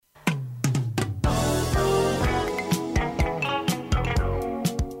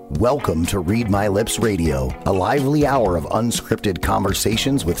Welcome to Read My Lips Radio, a lively hour of unscripted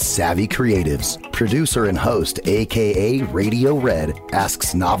conversations with savvy creatives. Producer and host, akaRadioRed,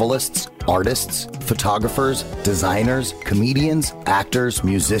 asks novelists, artists, photographers, designers, comedians, actors,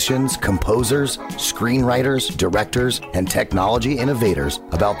 musicians, composers, screenwriters, directors, and technology innovators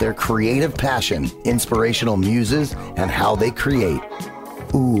about their creative passion, inspirational muses, and how they create.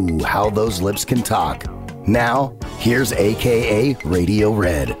 Ooh, how those lips can talk. Now, here's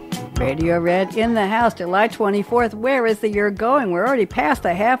akaRadioRed. Radio Red in the house, July 24th. Where is the year going? We're already past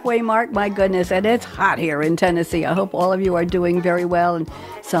the halfway mark, my goodness, and it's hot here in Tennessee. I hope all of you are doing very well and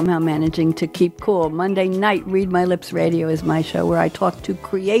somehow managing to keep cool. Monday night, Read My Lips Radio is my show where I talk to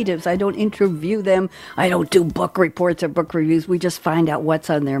creatives. I don't interview them. I don't do book reports or book reviews. We just find out what's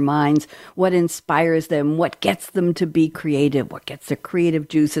on their minds, what inspires them, what gets them to be creative, what gets their creative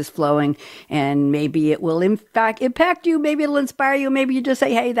juices flowing, and maybe it will in fact impact you. Maybe it'll inspire you. Maybe you just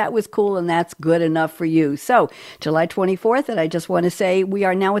say, hey, that was cool and that's good enough for you. So July 24th, and I just want to say we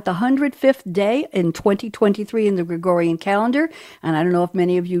are now at the 105th day in 2023 in the Gregorian calendar. And I don't know if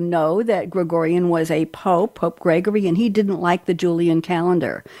many of you know that Gregorian was a pope, Pope Gregory, and he didn't like the Julian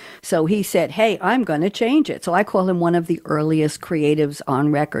calendar. So he said, hey, I'm going to change it. So I call him one of the earliest creatives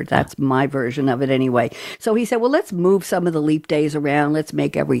on record. That's my version of it anyway. So he said, well, let's move some of the leap days around. Let's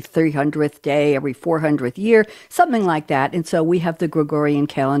make every 300th day, every 400th year, something like that. And so we have the Gregorian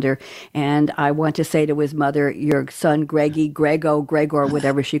calendar. And I want to say to his mother, your son, Gregor,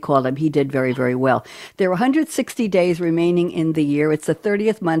 whatever she called him, he did very, very well. There are 160 days remaining in the year. It's the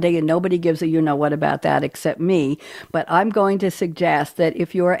 30th Monday, and nobody gives a you-know-what about that except me. But I'm going to suggest that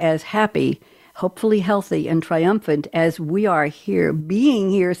if you're as happy, hopefully healthy and triumphant as we are here,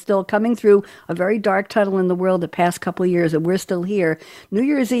 being here, still coming through a very dark tunnel in the world the past couple of years, and we're still here, New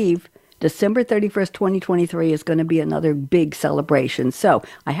Year's Eve, December 31st, 2023 is going to be another big celebration. So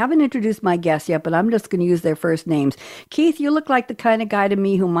I haven't introduced my guests yet, but I'm just going to use their first names. Keith, you look like the kind of guy to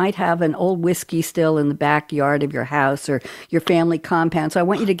me who might have an old whiskey still in the backyard of your house or your family compound. So I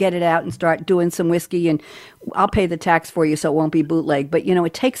want you to get it out and start doing some whiskey, and I'll pay the tax for you so it won't be bootleg. But, you know,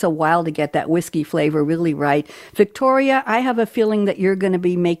 it takes a while to get that whiskey flavor really right. Victoria, I have a feeling that you're going to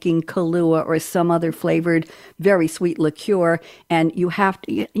be making Kahlua or some other flavored, very sweet liqueur. And you have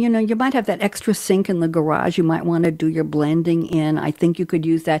to, you know, you might have that extra sink in the garage. You might want to do your blending in. I think you could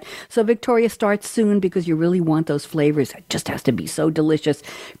use that. So, Victoria, start soon because you really want those flavors. It just has to be so delicious.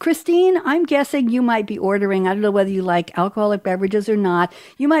 Christine, I'm guessing you might be ordering, I don't know whether you like alcoholic beverages or not.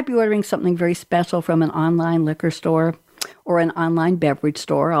 You might be ordering something very special from an online liquor store or an online beverage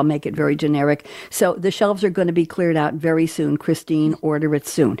store. I'll make it very generic. So the shelves are going to be cleared out very soon. Christine, order it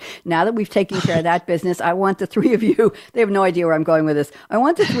soon. Now that we've taken care of that business, I want the three of you, they have no idea where I'm going with this. I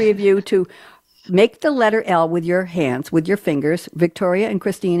want the three of you to make the letter L with your hands, with your fingers, Victoria and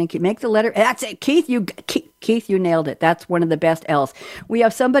Christine, and make the letter. That's it, Keith. Keith, you nailed it. That's one of the best L's. We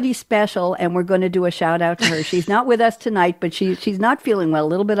have somebody special, and we're going to do a shout out to her. She's not with us tonight, but she's not feeling well, a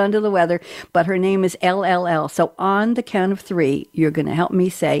little bit under the weather. But her name is LLL. So on the count of three, you're going to help me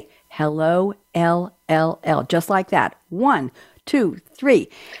say hello, LLL, just like that. 1, 2, 3.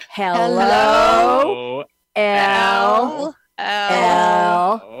 Hello, L.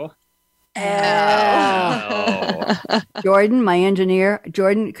 Jordan, my engineer.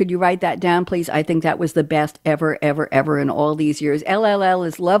 Jordan, could you write that down, please? I think that was the best ever in all these years. LLL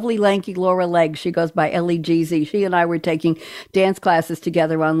is lovely, lanky Laura Legg. She goes by LEGZ. She and I were taking dance classes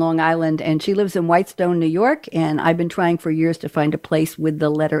together on Long Island, and she lives in Whitestone, New York, and I've been trying for years to find a place with the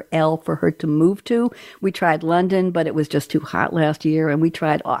letter L for her to move to. We tried London, but it was just too hot last year, and we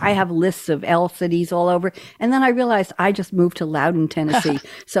tried, I have lists of L cities all over, and then I realized I just moved to Loudon, Tennessee,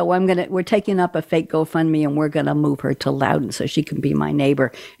 so we're taking up a fake GoFundMe, and we're going to move her to Loudon so she can be my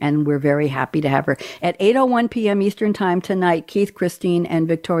neighbor. And we're very happy to have her. At 8:01 p.m. Eastern Time tonight, Keith, Christine, and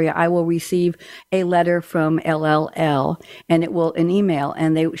Victoria, I will receive a letter from LLL, and it will an email,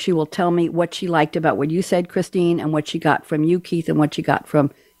 and she will tell me what she liked about what you said, Christine, and what she got from you, Keith, and what she got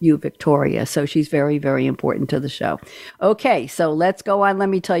from you, Victoria. So she's very, very important to the show. Okay, so let's go on. Let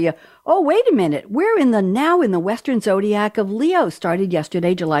me tell you. Oh, wait a minute. We're now in the Western Zodiac of Leo. Started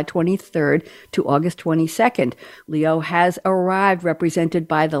yesterday, July 23rd to August 22nd. Leo has arrived, represented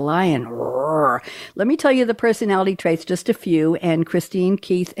by the lion. Roar. Let me tell you the personality traits, just a few. And Christine,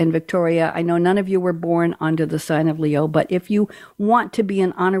 Keith, and Victoria, I know none of you were born under the sign of Leo, but if you want to be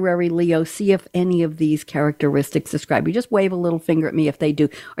an honorary Leo, see if any of these characteristics describe you. Just wave a little finger at me if they do.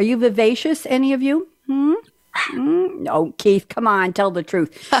 Are you vivacious, any of you? No, Keith, come on, tell the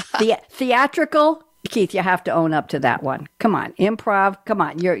truth. Theatrical, Keith, you have to own up to that one. Come on, improv. Come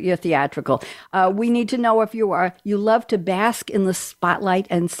on, you're theatrical. We need to know if you love to bask in the spotlight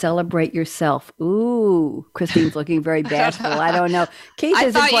and celebrate yourself. Ooh, Christine's looking very bashful. I don't know. Keith,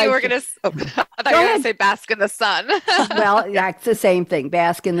 I thought you were going to say bask in the sun. Well, that's the same thing.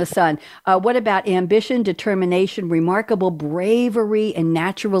 Bask in the sun. What about ambition, determination, remarkable bravery, and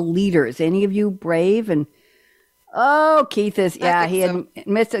natural leaders? Any of you brave and Oh, Keith is, yeah, he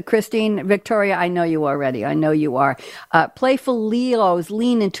admits it. Christine, Victoria, I know you already. I know you are. Playful Leos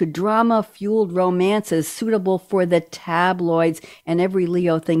lean into drama-fueled romances suitable for the tabloids, and every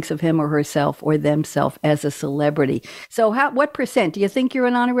Leo thinks of him or herself or themselves as a celebrity. So what percent? Do you think you're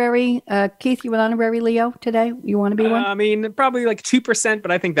an honorary, Keith, you an honorary Leo today? You want to be one? I mean, probably like 2%,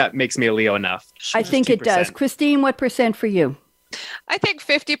 but I think that makes me a Leo enough. I think it does. Christine, what percent for you? I think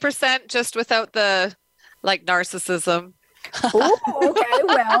 50% just without the narcissism. Oh, okay.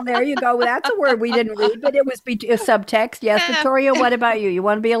 Well, there you go. That's a word we didn't read, but it was a subtext. Yes, Victoria, what about you? You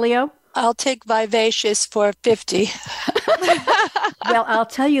want to be a Leo? I'll take vivacious for 50. Well, I'll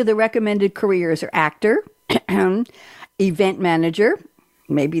tell you the recommended careers are actor, event manager.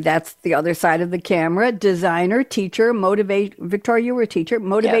 Maybe that's the other side of the camera. Designer, teacher, Victoria, you were a teacher.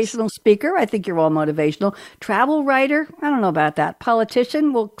 Motivational speaker. I think you're all motivational. Travel writer. I don't know about that.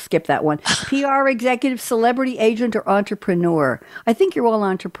 Politician. We'll skip that one. PR executive, celebrity agent, or entrepreneur. I think you're all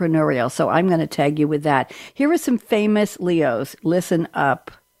entrepreneurial, so I'm going to tag you with that. Here are some famous Leos. Listen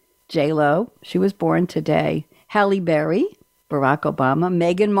up. J-Lo. She was born today. Halle Berry. Barack Obama.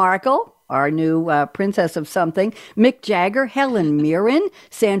 Meghan Markle, our new princess of something. Mick Jagger, Helen Mirren,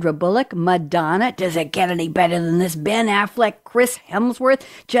 Sandra Bullock, Madonna. Does it get any better than this? Ben Affleck, Chris Hemsworth,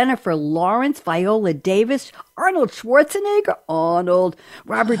 Jennifer Lawrence, Viola Davis, Arnold Schwarzenegger,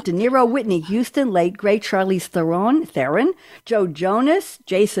 Robert De Niro, Whitney Houston, late great Charlize Theron, Joe Jonas,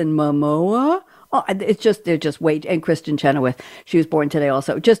 Jason Momoa. Oh, they're just way, and Kristen Chenoweth. She was born today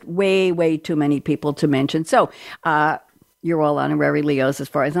also. Just way, way too many people to mention. So, you're all honorary Leos as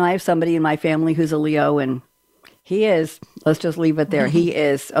far as, and I have somebody in my family who's a Leo, and he is, let's just leave it there. He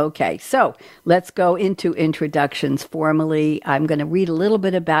is. Okay. So let's go into introductions formally. I'm going to read a little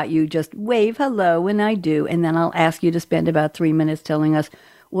bit about you. Just wave hello when I do, and then I'll ask you to spend about 3 minutes telling us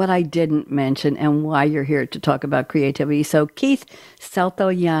what I didn't mention and why you're here to talk about creativity. So Keith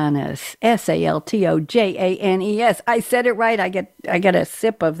Saltojanes, Saltojanes. I said it right. I get a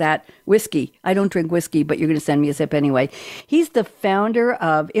sip of that whiskey. I don't drink whiskey, but you're going to send me a sip anyway. He's the founder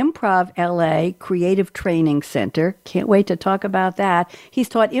of Improv-LA Creative Training Center. Can't wait to talk about that. He's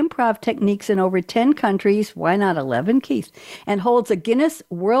taught improv techniques in over 10 countries. Why not 11, Keith? And holds a Guinness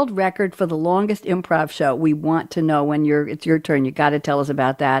World Record for the longest improv show. We want to know when it's your turn. You got to tell us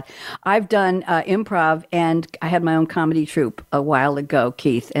about that. I've done improv, and I had my own comedy troupe a while ago,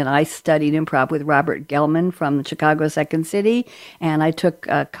 Keith, and I studied improv with Robert Gelman from the Chicago Second City, and I took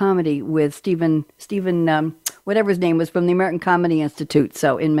comedy with Stephen, whatever his name was, from the American Comedy Institute,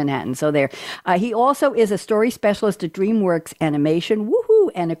 so in Manhattan. So there. He also is a story specialist at Dreamworks Animation,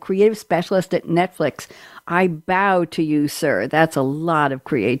 woohoo, and a creative specialist at Netflix. I bow to you, sir. That's a lot of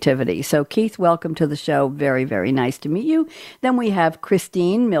creativity. So, Keith, welcome to the show. Very, very nice to meet you. Then we have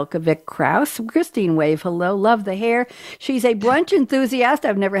Christine Milkovic Krauss. Christine, wave hello. Love the hair. She's a brunch enthusiast.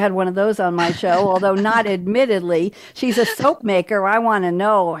 I've never had one of those on my show, although not admittedly. She's a soap maker. I want to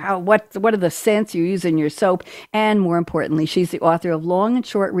know what are the scents you use in your soap. And more importantly, she's the author of Long and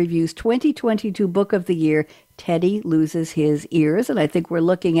Short Reviews 2022 Book of the Year, Teddy Loses His Ears. And I think we're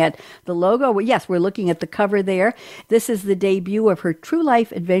looking at the logo. Yes, we're looking at the cover there. This is the debut of her True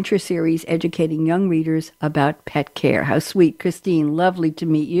Life Adventure series, educating young readers about pet care. How sweet, Christine. Lovely to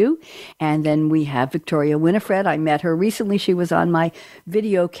meet you. And then we have Victoria Winifred. I met her recently. She was on my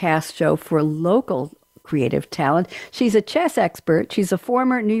video cast show for local creative talent. She's a chess expert. She's a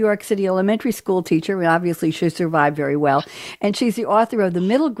former New York City elementary school teacher, and obviously she survived very well. And she's the author of the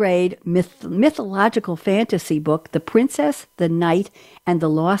middle grade mythological fantasy book, The Princess, the Knight, and the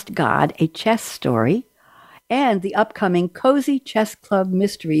Lost God, a chess story, and the upcoming Cozy Chess Club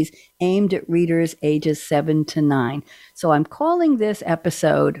Mysteries aimed at readers ages 7 to 9. So I'm calling this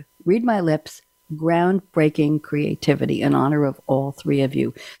episode, Read My Lips, Groundbreaking Creativity, in honor of all three of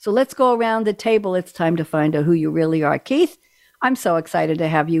you. So let's go around the table. It's time to find out who you really are. Keith, I'm so excited to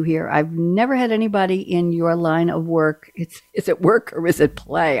have you here. I've never had anybody in your line of work. Is it work or is it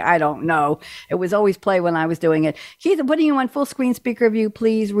play? I don't know. It was always play when I was doing it. Keith, I'm putting you on full screen speaker view.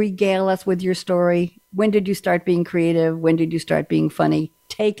 Please regale us with your story. When did you start being creative? When did you start being funny?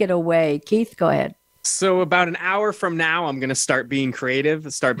 Take it away. Keith, go ahead. So about an hour from now, I'm going to start being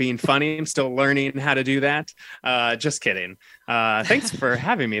creative, start being funny. I'm still learning how to do that. Just kidding. Thanks for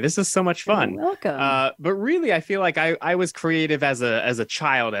having me. This is so much fun. You're welcome. But really, I feel like I was creative as a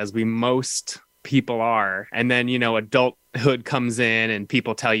child, as we most people are. And then, adulthood comes in and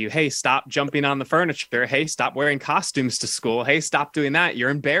people tell you, hey, stop jumping on the furniture. Hey, stop wearing costumes to school. Hey, stop doing that. You're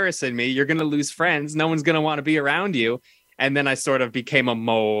embarrassing me. You're going to lose friends. No one's going to want to be around you. And then I sort of became a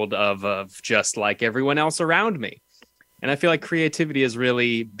mold of just like everyone else around me. And I feel like creativity is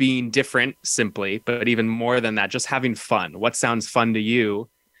really being different simply, but even more than that, just having fun. What sounds fun to you,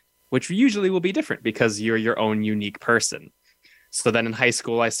 which usually will be different because you're your own unique person. So then in high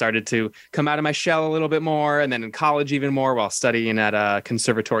school, I started to come out of my shell a little bit more. And then in college, even more while studying at a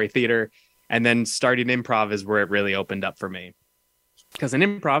conservatory theater. And then starting improv is where it really opened up for me. Because in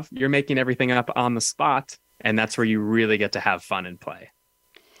improv, you're making everything up on the spot. And that's where you really get to have fun and play.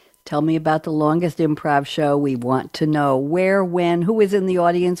 Tell me about the Longest Improv Show. We want to know where, when, who was in the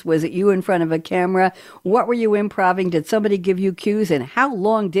audience? Was it you in front of a camera? What were you improving? Did somebody give you cues? And how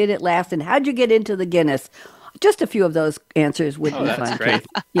long did it last? And how'd you get into the Guinness? Just a few of those answers would be that's fun. Great.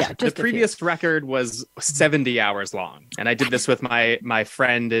 Yeah, just the previous record was 70 hours long. And I did this with my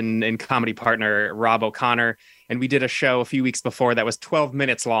friend and comedy partner, Rob O'Connor. And we did a show a few weeks before that was 12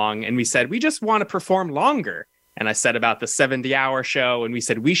 minutes long. And we said, we just want to perform longer. And I said about the 70-hour show, and we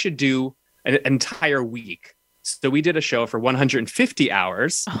said we should do an entire week. So we did a show for 150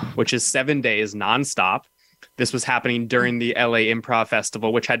 hours, which is 7 days nonstop. This was happening during the LA Improv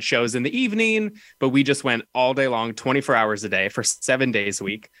Festival, which had shows in the evening, but we just went all day long, 24 hours a day for 7 days a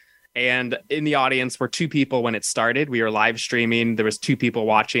week. And in the audience were 2 people when it started. We were live streaming. There was 2 people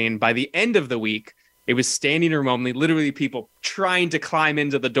watching. By the end of the week, it was standing room only, literally people trying to climb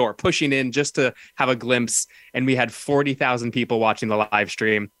into the door, pushing in just to have a glimpse. And we had 40,000 people watching the live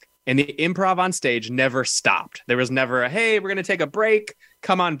stream. And the improv on stage never stopped. There was never a, hey, we're going to take a break.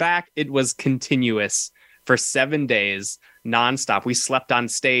 Come on back. It was continuous for 7 days, nonstop. We slept on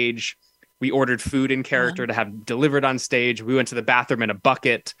stage. We ordered food in character to have delivered on stage. We went to the bathroom in a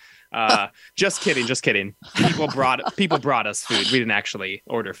bucket. Just kidding. People brought us food. We didn't actually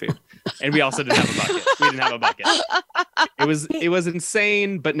order food. And we also didn't have a bucket. We didn't have a bucket. It was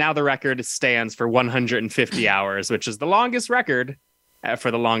insane, but now the record stands for 150 hours, which is the longest record for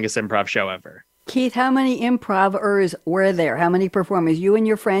the longest improv show ever. Keith, how many improvers were there? How many performers? You and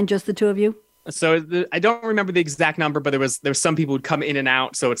your friend, just the 2 of you? So I don't remember the exact number, but there was some people would come in and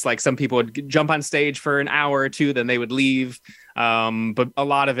out. So it's like some people would jump on stage for an hour or 2, then they would leave. But a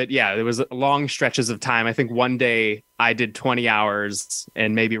lot of it, there was long stretches of time. I think one day I did 20 hours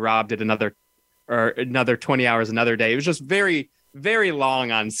and maybe Rob did another 20 hours another day. It was just very, very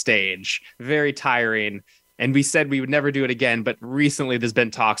long on stage, very tiring. And we said we would never do it again. But recently there's been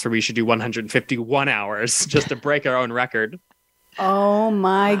talks where we should do 151 hours just to break our own record. Oh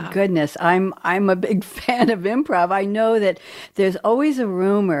my goodness. I'm a big fan of improv. I know that there's always a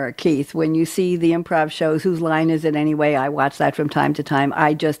rumor, Keith, when you see the improv shows, whose line is it anyway? I watch that from time to time.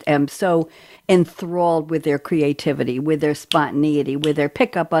 I just am so enthralled with their creativity, with their spontaneity, with their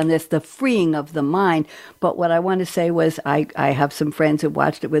pickup on this, the freeing of the mind. But what I want to say was I have some friends who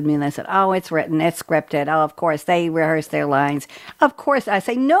watched it with me and they said, oh, it's written, it's scripted. Oh, of course, they rehearse their lines. Of course, I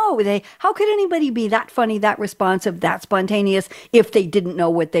say, no, how could anybody be that funny, that responsive, that spontaneous if they didn't know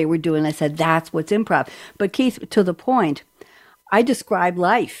what they were doing? I said, that's what's improv. But Keith, to the point, I describe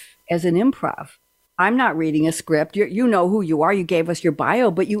life as an improv. I'm not reading a script. You know who you are. You gave us your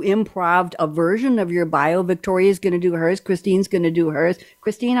bio, but you improved a version of your bio. Victoria's going to do hers. Christine's going to do hers.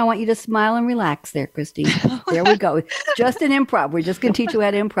 Christine, I want you to smile and relax there, Christine. There we go. Just an improv. We're just going to teach you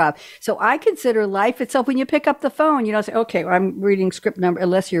how to improv. So I consider life itself, when you pick up the phone, say, okay, I'm reading script number,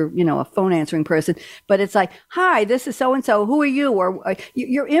 unless you're, a phone answering person, but it's like, hi, this is so-and-so. Who are you? Or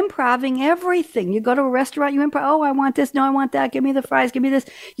you're improving everything. You go to a restaurant, you improv. Oh, I want this. No, I want that. Give me the fries. Give me this.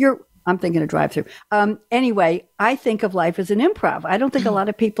 I'm thinking a drive-through. Anyway, I think of life as an improv. I don't think a lot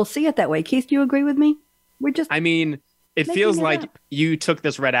of people see it that way. Keith, do you agree with me? It feels like you took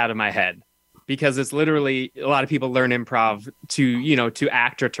this right out of my head, because it's literally, a lot of people learn improv to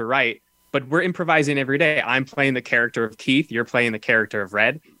act or to write, but we're improvising every day. I'm playing the character of Keith. You're playing the character of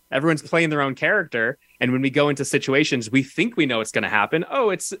Red. Everyone's playing their own character. And when we go into situations, we think we know what's going to happen.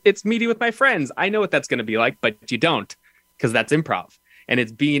 Oh, it's meeting with my friends. I know what that's going to be like, but you don't, because that's improv. And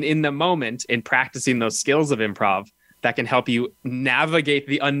it's being in the moment and practicing those skills of improv that can help you navigate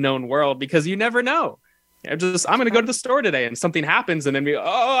the unknown world, because you never know. I'm going to go to the store today and something happens and then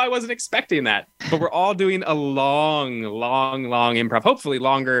I wasn't expecting that. But we're all doing a long, long, long improv, hopefully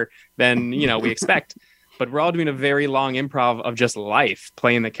longer than, we expect. but we're all doing a very long improv of just life,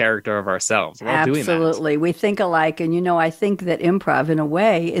 playing the character of ourselves. We're all doing that. Absolutely. We think alike. And, I think that improv, in a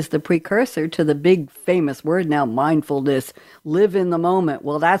way, is the precursor to the big famous word now, mindfulness, live in the moment.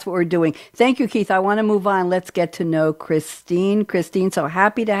 Well, that's what we're doing. Thank you, Keith. I want to move on. Let's get to know Christine. Christine, so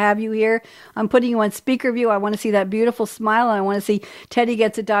happy to have you here. I'm putting you on speaker view. I want to see that beautiful smile. And I want to see Teddy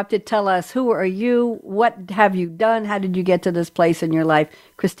Gets Adopted. Tell us, who are you? What have you done? How did you get to this place in your life?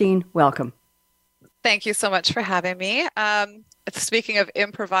 Christine, welcome. Thank you so much for having me. Speaking of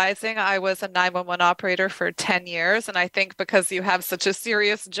improvising, I was a 911 operator for 10 years. And I think because you have such a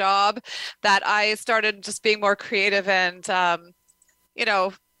serious job that I started just being more creative and,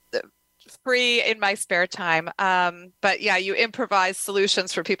 free in my spare time. But yeah, you improvise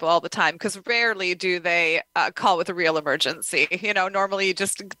solutions for people all the time because rarely do they call with a real emergency. Normally you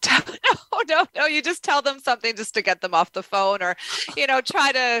just you just tell them something just to get them off the phone or,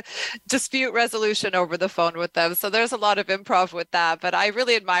 try to dispute resolution over the phone with them. So there's a lot of improv with that. But I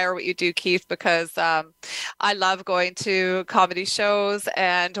really admire what you do, Keith, because I love going to comedy shows.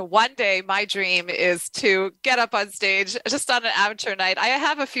 And one day my dream is to get up on stage just on an amateur night. I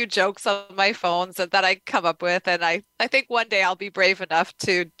have a few jokes on my phones that I come up with. And I think one day I'll be brave enough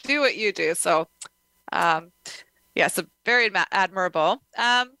to do what you do. So, so very admirable.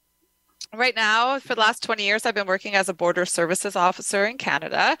 Right now, for the last 20 years, I've been working as a border services officer in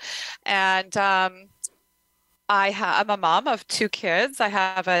Canada. And I'm a mom of 2 kids. I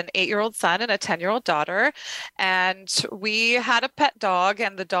have an 8-year-old son and a 10-year-old daughter. And we had a pet dog,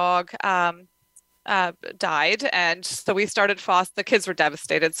 and the dog died. And so we started the kids were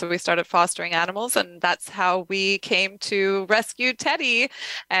devastated. So we started fostering animals, and that's how we came to rescue Teddy.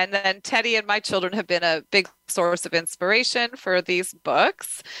 And then Teddy and my children have been a big source of inspiration for these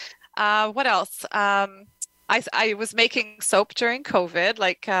books. What else? I was making soap during COVID,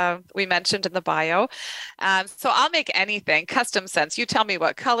 like we mentioned in the bio. So I'll make anything, custom scents. You tell me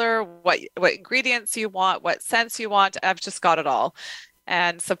what color, what ingredients you want, what scents you want. I've just got it all.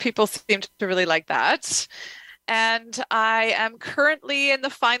 And so people seem to really like that. And I am currently in the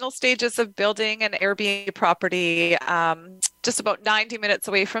final stages of building an Airbnb property just about 90 minutes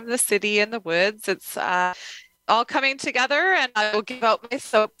away from the city in the woods. It's all coming together, and I will give out my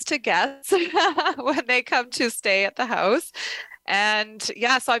soaps to guests when they come to stay at the house. And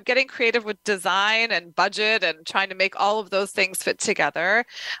yeah, so I'm getting creative with design and budget and trying to make all of those things fit together.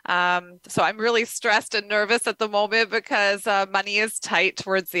 So I'm really stressed and nervous at the moment because money is tight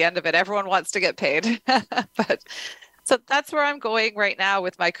towards the end of it. Everyone wants to get paid. But so that's where I'm going right now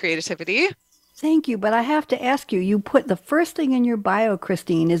with my creativity. Thank you. But I have to ask you, you put the first thing in your bio,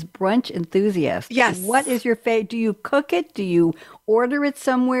 Christine, is brunch enthusiast. Yes. What is your favorite? Do you cook it? Do you order it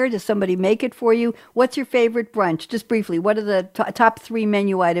somewhere? Does somebody make it for you? What's your favorite brunch? Just briefly, what are the top 3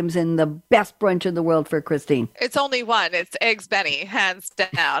 menu items in the best brunch in the world for Christine? It's only one. It's Eggs Benny, hands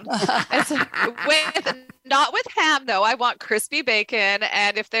down. Not with ham, though. I want crispy bacon.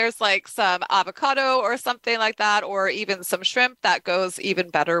 And if there's like some avocado or something like that, or even some shrimp, that goes even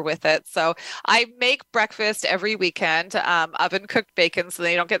better with it. So I make breakfast every weekend, oven cooked bacon so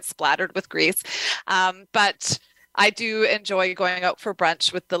they don't get splattered with grease. But I do enjoy going out for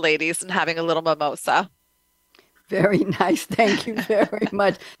brunch with the ladies and having a little mimosa. Very nice. Thank you very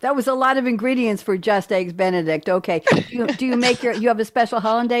much. That was a lot of ingredients for just Eggs Benedict. Okay. Do you make you have a special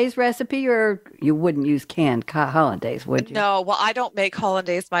hollandaise recipe, or you wouldn't use canned hollandaise, would you? No, well, I don't make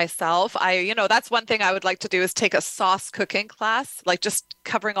hollandaise myself. That's one thing I would like to do is take a sauce cooking class, like just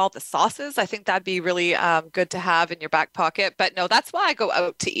covering all the sauces. I think that'd be really good to have in your back pocket. But no, that's why I go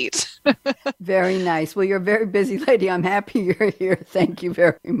out to eat. Very nice. Well, you're a very busy lady. I'm happy you're here. Thank you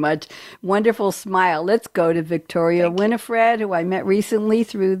very much. Wonderful smile. Let's go to Victoria Winifred, who I met recently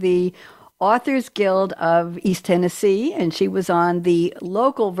through the Authors Guild of East Tennessee, and she was on the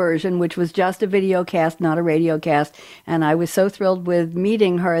local version, which was just a video cast, not a radio cast. And I was so thrilled with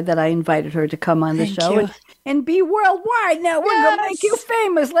meeting her that I invited her to come on the show and be worldwide. Now we're going to make you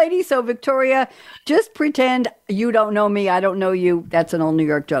famous, lady. So Victoria, just pretend you don't know me. I don't know you. That's an old New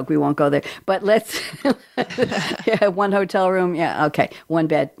York joke. We won't go there. But let's, one hotel room. Yeah, okay. One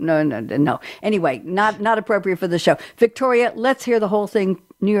bed. No. Anyway, not appropriate for the show. Victoria, let's hear the whole thing.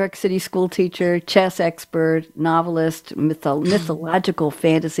 New York City school teacher, chess expert, novelist, mythological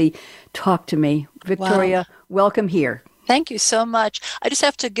fantasy. Talk to me. Victoria, Welcome here. Thank you so much. I just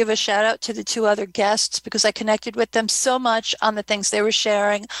have to give a shout out to the 2 other guests because I connected with them so much on the things they were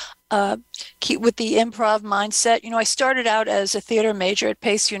sharing with the improv mindset. I started out as a theater major at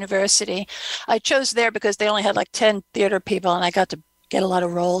Pace University. I chose there because they only had like 10 theater people and I got to get a lot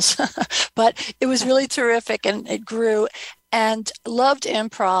of roles, but it was really terrific and it grew. and loved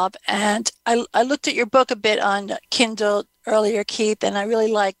improv. And I looked at your book a bit on Kindle earlier, Keith, and I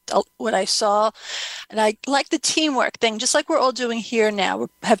really liked what I saw. And I like the teamwork thing, just like we're all doing here now. We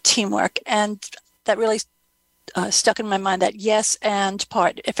have teamwork. And that really stuck in my mind, that yes and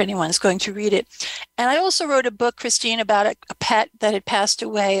part, if anyone's going to read it. And I also wrote a book, Christine, about a pet that had passed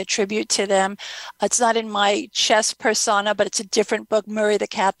away, a tribute to them. It's not in my chess persona, but it's a different book, Murray the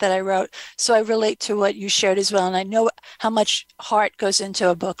cat, that I wrote. So I relate to what you shared as well. And I know how much heart goes into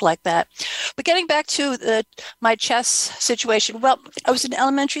a book like that. But getting back to my chess situation, well, I was an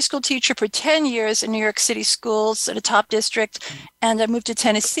elementary school teacher for 10 years in New York City schools at a top district. And I moved to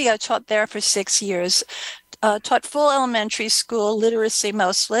Tennessee. I taught there for 6 years. Taught full elementary school literacy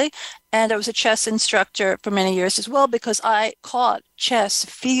mostly, and I was a chess instructor for many years as well, because I caught chess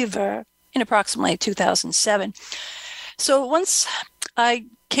fever in approximately 2007. So once I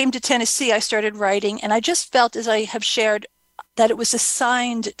came to Tennessee, I started writing, and I just felt, as I have shared, that it was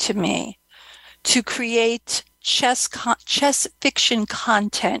assigned to me to create chess fiction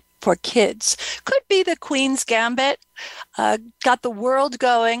content for kids. Could be the Queen's Gambit, got the world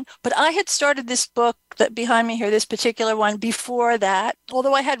going, but I had started this book that behind me here, this particular one, before that,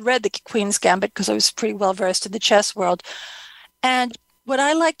 although I had read the Queen's Gambit because I was pretty well versed in the chess world. And what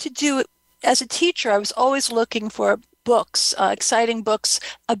I like to do as a teacher, I was always looking for books, exciting books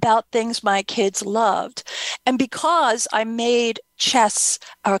about things my kids loved. And because I made chess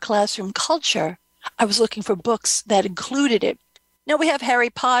our classroom culture, I was looking for books that included it. Now we have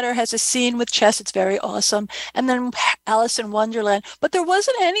Harry Potter has a scene with chess. It's very awesome. And then Alice in Wonderland. But there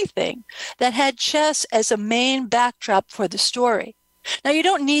wasn't anything that had chess as a main backdrop for the story. Now, you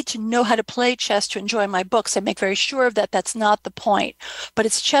don't need to know how to play chess to enjoy my books. I make very sure of that. That's not the point. But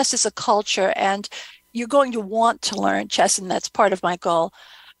it's chess as a culture, and you're going to want to learn chess, and that's part of my goal.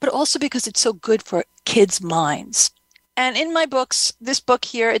 But also because it's so good for kids' minds. And in my books, this book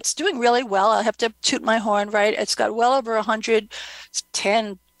here, it's doing really well. I have to toot my horn, right? It's got well over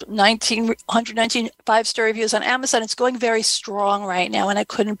 119 5-star reviews on Amazon. It's going very strong right now, and I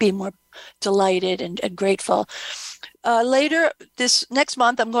couldn't be more delighted and grateful. Later this next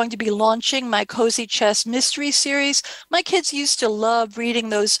month, I'm going to be launching my Cozy Chess Mystery Series. My kids used to love reading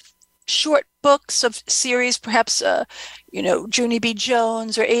those short books of series, perhaps, Junie B.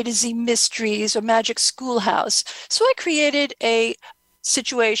 Jones or A to Z Mysteries or Magic Schoolhouse. So I created a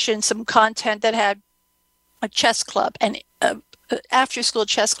situation, some content that had a chess club and after-school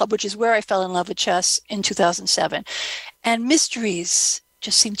chess club, which is where I fell in love with chess in 2007. And mysteries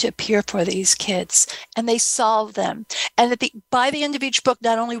just seem to appear for these kids, and they solve them. And by the end of each book,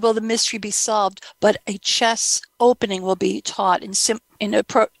 not only will the mystery be solved, but a chess opening will be taught in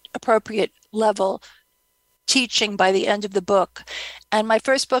appropriate level teaching by the end of the book. And my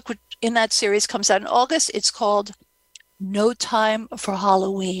first book in that series comes out in August. It's called No Time for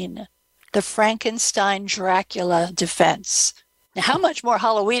Halloween, The Frankenstein Dracula Defense. Now, how much more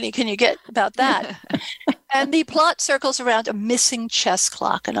Halloween-y can you get about that? And the plot circles around a missing chess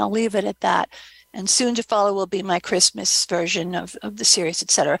clock, and I'll leave it at that. And soon to follow will be my Christmas version of the series,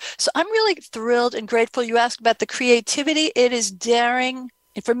 etc. So I'm really thrilled and grateful. You asked about the creativity. It is daring.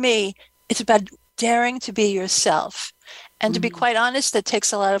 And for me, it's about daring to be yourself. And to be quite honest, that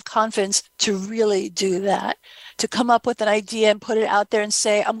takes a lot of confidence to really do that, to come up with an idea and put it out there and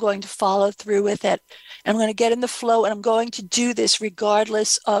say, I'm going to follow through with it. I'm going to get in the flow, and I'm going to do this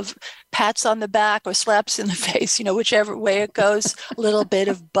regardless of pats on the back or slaps in the face, whichever way it goes, a little bit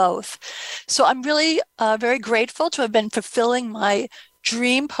of both. So I'm really very grateful to have been fulfilling my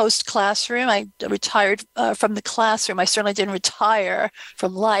dream post-classroom. I retired from the classroom. I certainly didn't retire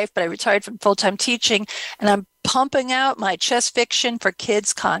from life, but I retired from full-time teaching, and I'm pumping out my chess fiction for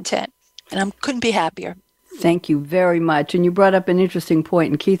kids content, and I couldn't be happier. Thank you very much. And you brought up an interesting point,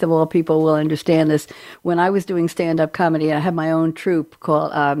 and Keith, of all people, will understand this. When I was doing stand-up comedy, I had my own troupe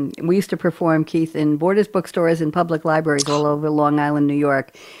called, we used to perform, Keith, in Borders bookstores and public libraries all over Long Island, New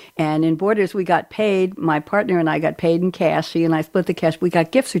York. And in Borders, we got paid, my partner and I got paid in cash. She and I split the cash. We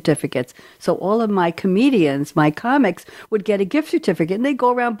got gift certificates. So all of my comedians, my comics, would get a gift certificate. And they'd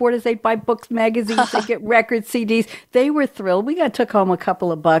go around Borders, they'd buy books, magazines, they'd get records, CDs. They were thrilled. We took home a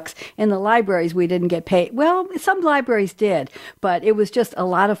couple of bucks. In the libraries, we didn't get paid. Well, some libraries did, but it was just a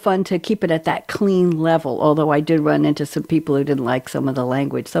lot of fun to keep it at that clean level, although I did run into some people who didn't like some of the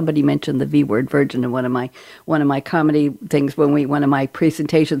language. Somebody mentioned the V-word virgin in one of my comedy things one of my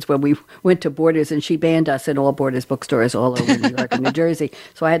presentations when we went to Borders, and she banned us at all Borders bookstores all over New York and New Jersey.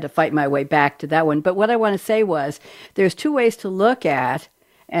 So I had to fight my way back to that one. But what I want to say was there's two ways to look at,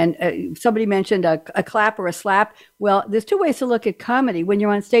 and somebody mentioned a clap or a slap. Well, there's two ways to look at comedy. When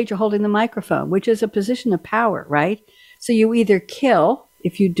you're on stage, you're holding the microphone, which is a position of power, right? So you either kill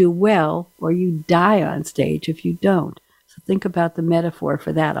if you do well, or you die on stage if you don't. So think about the metaphor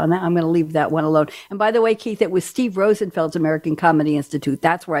for that. On that, I'm going to leave that one alone. And by the way, Keith, it was Steve Rosenfeld's American Comedy Institute.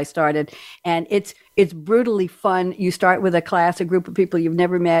 That's where I started. And it's brutally fun. You start with a class, a group of people you've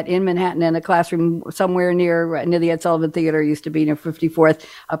never met in Manhattan, in a classroom somewhere near the Ed Sullivan Theater, used to be near 54th,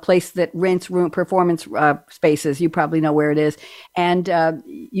 a place that rents performance spaces. You probably know where it is. And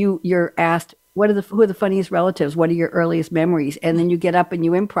you're asked, who are the funniest relatives? What are your earliest memories? And then you get up and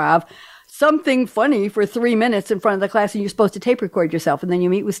you improv something funny for 3 minutes in front of the class, and you're supposed to tape record yourself. And then you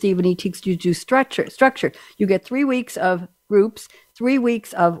meet with Steve, and he teaches you to do structure. You get 3 weeks of groups, 3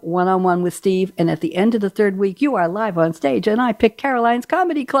 weeks of one-on-one with Steve, and at the end of the third week, you are live on stage. And I picked Caroline's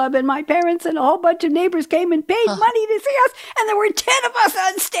Comedy Club, and my parents and a whole bunch of neighbors came and paid money to see us, and there were 10 of us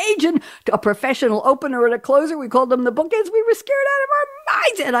on stage, and a professional opener and a closer. We called them the bookends. We were scared out of our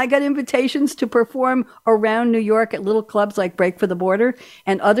minds, and I got invitations to perform around New York at little clubs like Break for the Border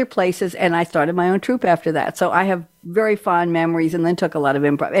and other places, and I started my own troupe after that. So I have very fond memories, and then took a lot of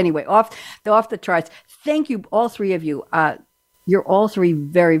improv. Anyway, off the charts. Thank you, all three of you. You're all three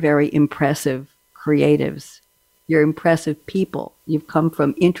very, very impressive creatives. You're impressive people. You've come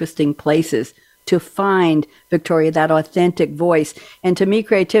from interesting places to find, Victoria, that authentic voice. And to me,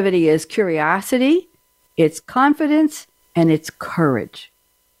 creativity is curiosity, it's confidence, and it's courage.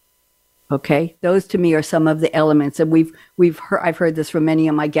 Okay, those to me are some of the elements, and I've heard this from many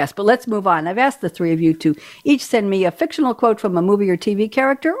of my guests. But let's move on. I've asked the three of you to each send me a fictional quote from a movie or TV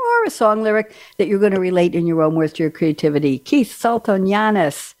character, or a song lyric that you're going to relate in your own words to your creativity. Keith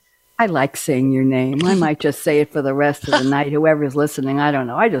Saltojanes. I like saying your name. I might just say it for the rest of the night. Whoever's listening, I don't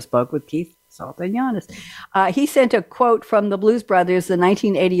know. I just spoke with Keith Saltojanes. He sent a quote from the Blues Brothers, the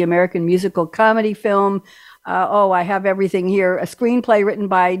 1980 American musical comedy film. I have everything here. A screenplay written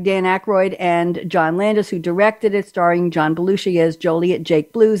by Dan Aykroyd and John Landis, who directed it, starring John Belushi as Joliet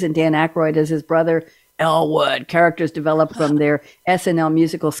Jake Blues and Dan Aykroyd as his brother Elwood. Characters developed from their SNL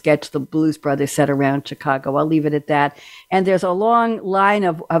musical sketch, The Blues Brothers, set around Chicago. I'll leave it at that. And there's a long line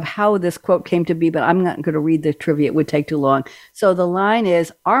of how this quote came to be, but I'm not going to read the trivia. It would take too long. So the line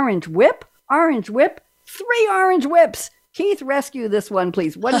is, orange whip, 3 orange whips. Keith, rescue this one,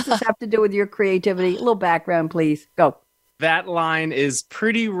 please. What does this have to do with your creativity? A little background, please. Go. That line is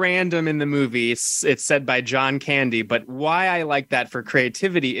pretty random in the movie. It's said by John Candy, but why I like that for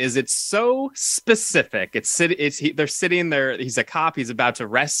creativity is it's so specific. They're sitting there. He's a cop. He's about to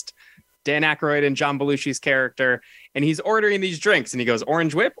arrest Dan Aykroyd and John Belushi's character, and he's ordering these drinks, and he goes,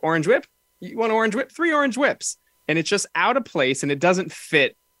 orange whip? You want orange whip? 3 orange whips. And it's just out of place, and it doesn't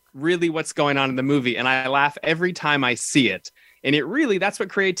fit really what's going on in the movie. And I laugh every time I see it. And that's what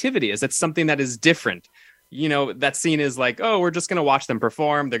creativity is. It's something that is different. You know, that scene is like, oh, we're just going to watch them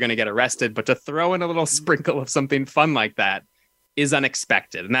perform. They're going to get arrested. But to throw in a little sprinkle of something fun like that is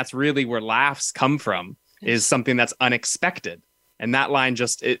unexpected. And that's really where laughs come from, is something that's unexpected. And that line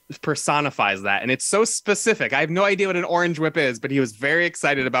it personifies that. And it's so specific. I have no idea what an orange whip is, but he was very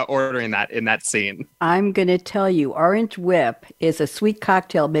excited about ordering that in that scene. I'm going to tell you, orange whip is a sweet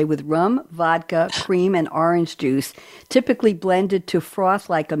cocktail made with rum, vodka, cream, and orange juice, typically blended to froth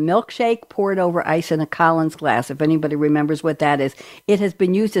like a milkshake, poured over ice in a Collins glass, if anybody remembers what that is. It has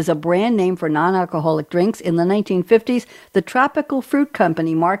been used as a brand name for non-alcoholic drinks. In the 1950s, the Tropical Fruit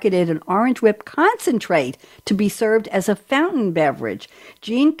Company marketed an orange whip concentrate to be served as a fountain beverage.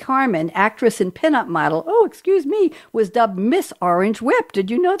 Jean Carmen, actress and pinup model, was dubbed Miss Orange Whip. Did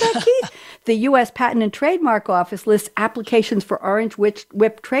you know that, Keith? The U.S. Patent and Trademark Office lists applications for Orange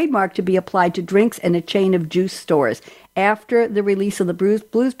Whip trademark to be applied to drinks and a chain of juice stores. After the release of the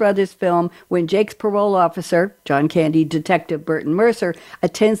Blues Brothers film, when Jake's parole officer, John Candy Detective Burton Mercer,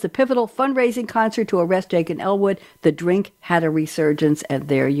 attends the pivotal fundraising concert to arrest Jake and Elwood, the drink had a resurgence, and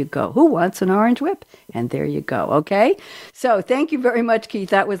there you go. Who wants an orange whip? And there you go, okay? So thank you very much,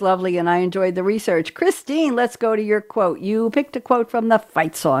 Keith. That was lovely, and I enjoyed the research. Christine, let's go to your quote. You picked a quote from The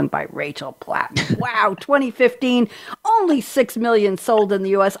Fight Song by Rachel Platten. Wow, 2015, only 6 million sold in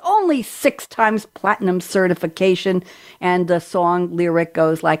the U.S., only 6 times platinum certification. And the song lyric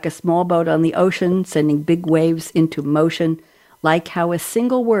goes, like a small boat on the ocean, sending big waves into motion, like how a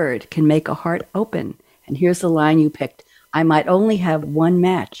single word can make a heart open. And here's the line you picked. I might only have one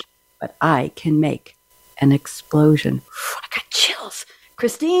match, but I can make an explosion. I got chills.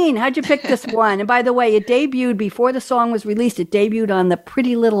 Christine, how'd you pick this one? And by the way, it debuted before the song was released. It debuted on the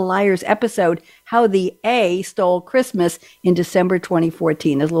Pretty Little Liars episode, How the A Stole Christmas, in December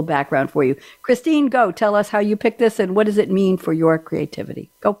 2014. There's a little background for you. Christine, go. Tell us how you picked this and what does it mean for your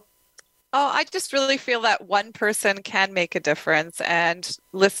creativity? Go. Oh, I just really feel that one person can make a difference, and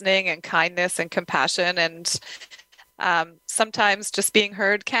listening and kindness and compassion and Sometimes just being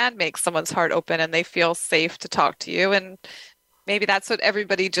heard can make someone's heart open and they feel safe to talk to you. And maybe that's what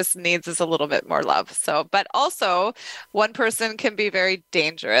everybody just needs, is a little bit more love. So, but also one person can be very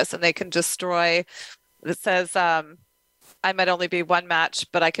dangerous and they can destroy. It says, I might only be one match,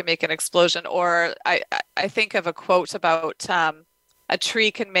 but I can make an explosion. Or I think of a quote about a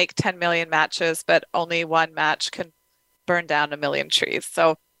tree can make 10 million matches, but only one match can burn down a million trees.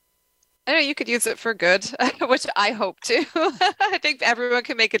 So I know you could use it for good, which I hope to. I think everyone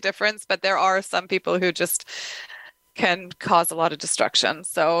can make a difference, but there are some people who just can cause a lot of destruction.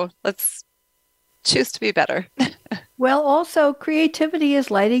 So let's choose to be better. Well, also creativity is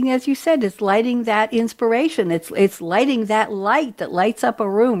lighting, as you said, it's lighting that inspiration. It's lighting that light that lights up a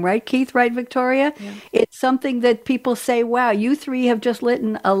room, right, Keith? Right, Victoria? Yeah. It's something that people say, wow, you three have just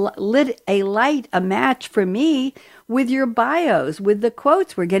lit a match for me with your bios, with the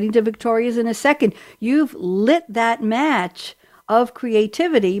quotes. We're getting to Victoria's in a second. You've lit that match of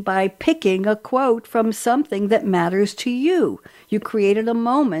creativity by picking a quote from something that matters to you. You created a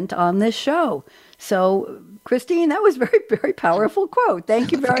moment on this show. So, Christine, that was very, very powerful quote.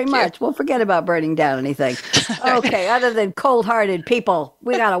 Thank you very much. We'll forget about burning down anything. Okay, other than cold-hearted people,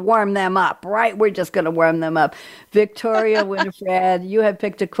 we got to warm them up, right? We're just going to warm them up. Victoria, Winifred, you have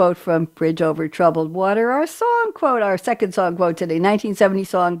picked a quote from Bridge Over Troubled Water, our song quote, our second song quote today, 1970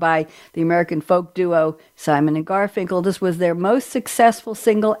 song by the American folk duo Simon and Garfunkel. This was their most successful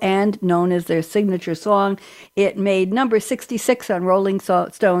single and known as their signature song. It made number 66 on Rolling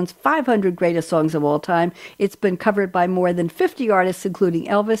Stone's 500 Greatest Songs of All Time. It's been covered by more than 50 artists, including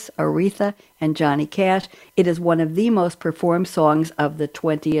Elvis, Aretha, and Johnny Cash. It is one of the most performed songs of the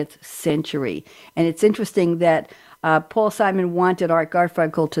 20th century. And it's interesting that Paul Simon wanted Art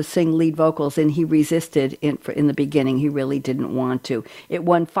Garfunkel to sing lead vocals, and he resisted in the beginning. He really didn't want to. It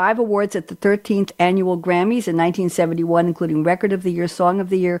won 5 awards at the 13th Annual Grammys in 1971, including Record of the Year, Song of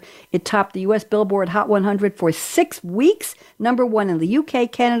the Year. It topped the U.S. Billboard Hot 100 for 6 weeks, number 1 in the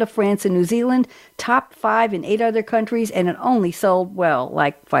UK, Canada, France, and New Zealand, top 5 in 8 other countries, and it only sold, well,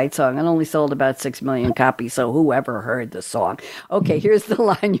 like Fight Song, it only sold about 6 million copies, so whoever heard the song. Okay, here's the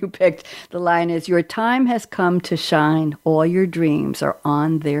line you picked. The line is, "Your time has come to shine. All your dreams are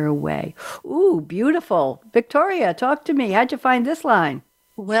on their way." Ooh, beautiful. Victoria, talk to me. How'd you find this line?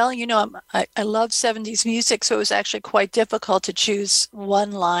 Well, you know, I love 70s music, so it was actually quite difficult to choose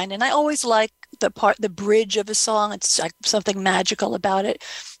one line. And I always like the bridge of a song. It's like something magical about it.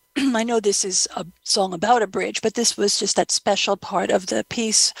 I know this is a song about a bridge, but this was just that special part of the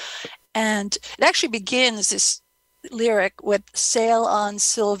piece. And it actually begins, this lyric, with "Sail on,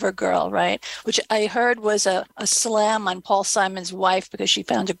 Silver Girl," right? Which I heard was a slam on Paul Simon's wife because she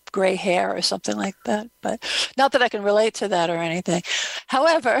found a gray hair or something like that. But not that I can relate to that or anything.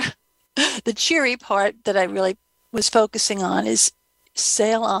 However, the cheery part that I really was focusing on is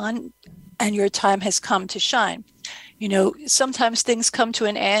 "Sail on, and your time has come to shine." You know, sometimes things come to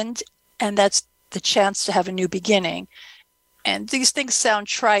an end, and that's the chance to have a new beginning. And these things sound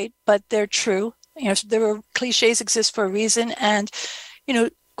trite, but they're true. You know, there were cliches exist for a reason. And, you know,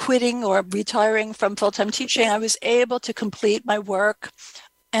 quitting or retiring from full-time teaching, I was able to complete my work.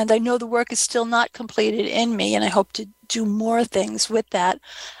 And I know the work is still not completed in me, and I hope to do more things with that.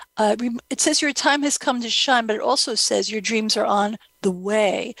 It says your time has come to shine, but it also says your dreams are on the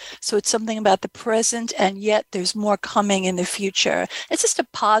way. So it's something about the present, and yet there's more coming in the future. It's just a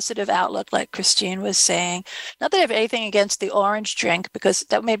positive outlook, like Christine was saying. Not that I have anything against the orange drink, because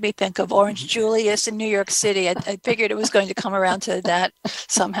that made me think of Orange Julius in New York City. I figured it was going to come around to that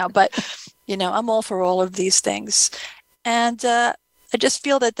somehow. But, you know, I'm all for all of these things. And I just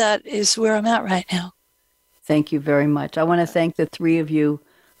feel that that is where I'm at right now. Thank you very much. I want to thank the three of you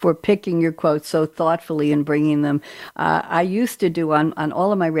for picking your quotes so thoughtfully and bringing them. I used to do on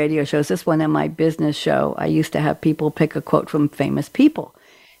all of my radio shows, this one and my business show, I used to have people pick a quote from famous people.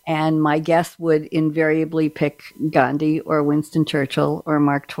 And my guests would invariably pick Gandhi or Winston Churchill or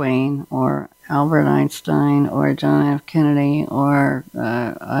Mark Twain or Albert Einstein or John F. Kennedy or,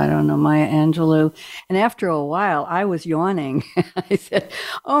 I don't know, Maya Angelou. And after a while, I was yawning. I said,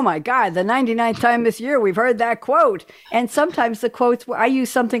 oh my God, the 99th time this year we've heard that quote. And sometimes the quotes, I use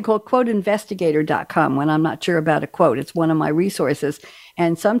something called quoteinvestigator.com when I'm not sure about a quote. It's one of my resources.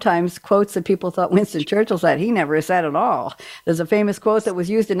 And sometimes quotes that people thought Winston Churchill said, he never said at all. There's a famous quote that was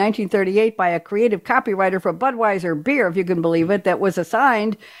used in 1938 by a creative copywriter for Budweiser beer, if you can believe it, that was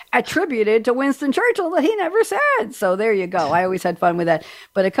attributed to Winston Churchill that he never said. So there you go. I always had fun with that.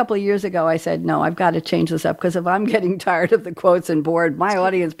 But a couple of years ago, I said, no, I've got to change this up, because if I'm getting tired of the quotes and bored, my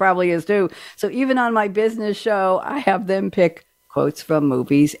audience probably is too. So even on my business show, I have them pick quotes from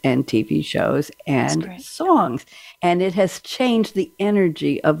movies and TV shows and songs. And it has changed the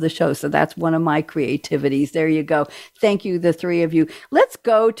energy of the show. So that's one of my creativities. There you go. Thank you, the three of you. Let's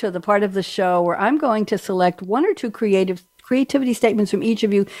go to the part of the show where I'm going to select one or two creativity statements from each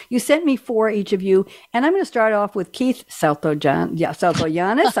of you. You sent me 4, each of you. And I'm going to start off with Keith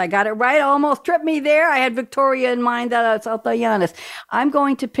Saltojanes. I got it right. Almost tripped me there. I had Victoria in mind, that Saltojanes. I'm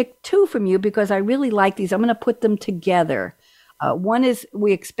going to pick 2 from you because I really like these. I'm going to put them together. One is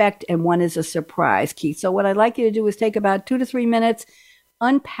we expect and one is a surprise, Keith. So what I'd like you to do is take about 2 to 3 minutes,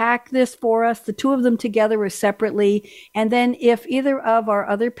 unpack this for us, the 2 of them together or separately. And then if either of our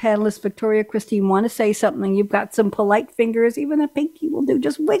other panelists, Victoria, Christine, want to say something, you've got some polite fingers, even a pinky will do.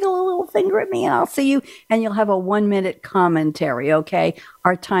 Just wiggle a little finger at me and I'll see you. And you'll have a 1-minute commentary, okay?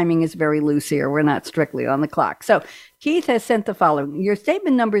 Our timing is very loose here. We're not strictly on the clock. So Keith has sent the following. Your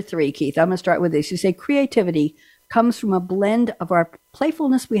statement number 3, Keith, I'm going to start with this. You say creativity comes from a blend of our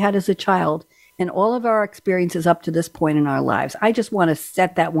playfulness we had as a child and all of our experiences up to this point in our lives. I just want to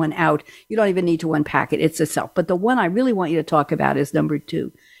set that one out. You don't even need to unpack it. It's itself. But the one I really want you to talk about is number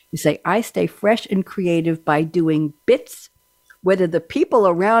 2. You say, I stay fresh and creative by doing bits, whether the people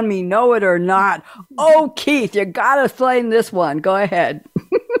around me know it or not. Oh, Keith, you got to explain this one. Go ahead.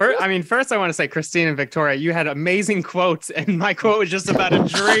 First I want to say, Christine and Victoria, you had amazing quotes. And my quote was just about a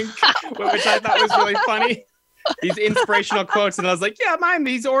drink, which I thought was really funny. These inspirational quotes, and I was like, yeah,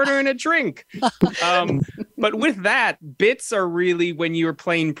 he's ordering a drink. But with that, bits are really when you're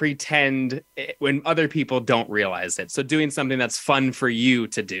playing pretend when other people don't realize it. So doing something that's fun for you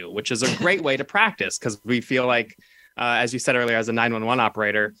to do, which is a great way to practice, because we feel like, as you said earlier, as a 911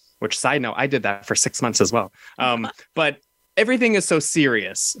 operator, which, side note, I did that for 6 months as well. But everything is so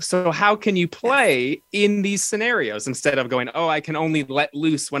serious. So how can you play in these scenarios instead of going, oh, I can only let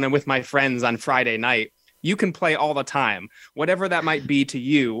loose when I'm with my friends on Friday night? You can play all the time. Whatever that might be to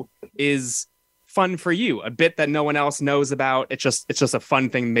you is fun for you. A bit that no one else knows about. It's just a fun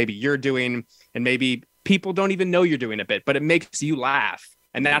thing maybe you're doing, and maybe people don't even know you're doing a bit, but it makes you laugh.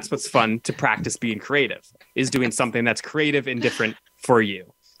 And that's what's fun to practice being creative, is doing something that's creative and different for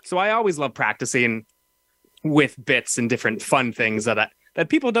you. So I always love practicing with bits and different fun things that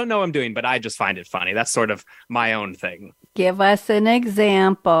people don't know I'm doing, but I just find it funny. That's sort of my own thing. Give us an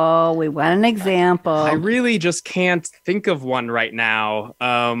example. We want an example. I really just can't think of one right now.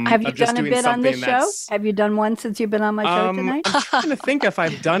 Have you done a bit on this show? Have you done one since you've been on my show tonight? I'm trying to think if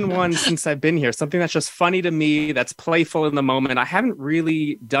I've done one since I've been here. Something that's just funny to me, that's playful in the moment. I haven't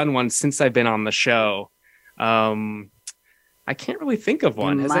really done one since I've been on the show. I can't really think of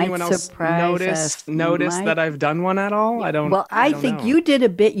one. Has anyone else noticed that I've done one at all? I don't. Well, I think know. You did a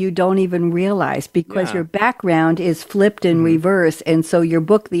bit you don't even realize, because your background is flipped in reverse, and so your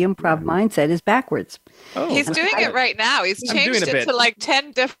book, The Improv Mindset, is backwards. Oh. He's doing it right now. He's changed it to like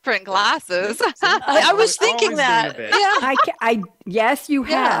 10 different glasses. I was thinking that. Yeah. Yes, you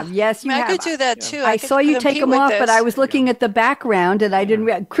have. Yes, you have. I could do that too. I saw you take them off, but I was looking at the background and I didn't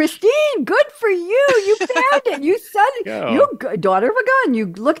realize. Christine, good for you. You found it. You said it. You daughter of a gun. You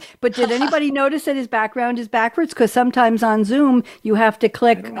look. But did anybody notice that his background is backwards? Because sometimes on Zoom you have to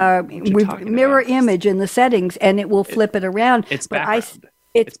click mirror image in the settings and it will flip it around. It's background.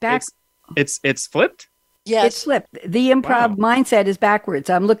 It's flipped. Yes. It's flipped. The Improv Mindset is backwards.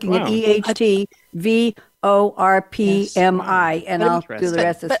 I'm looking at EHTVORPMI, and I'll do the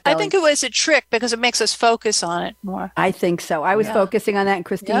rest of the But I think it was a trick because it makes us focus on it more. I think so. I was focusing on that, and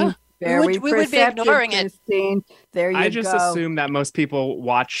Christine, very we would be ignoring Christine. There you go. I just assume that most people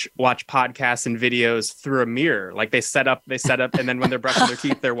watch podcasts and videos through a mirror. Like they set up, and then when they're brushing their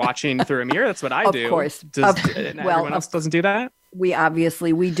teeth, they're watching through a mirror. That's what I do. Of course. Everyone else doesn't do that? We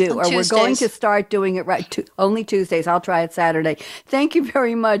do. Or we're going to start doing it only Tuesdays. I'll try it Saturday. Thank you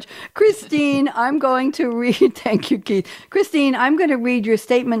very much. Christine, I'm going to read. Thank you, Keith. Christine, I'm going to read your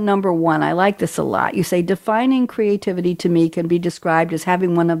statement number 1. I like this a lot. You say, defining creativity to me can be described as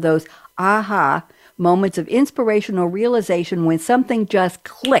having one of those aha moments of inspirational realization when something just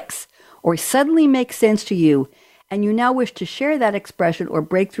clicks or suddenly makes sense to you, and you now wish to share that expression or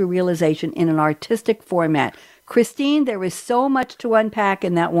breakthrough realization in an artistic format. Christine, there is so much to unpack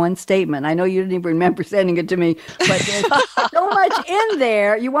in that one statement. I know you didn't even remember sending it to me, but there's so much in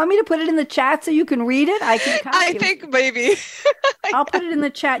there. You want me to put it in the chat so you can read it? I think maybe. I'll put it in the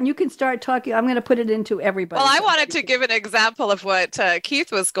chat and you can start talking. I'm going to put it into everybody. Well, I wanted to give an example of what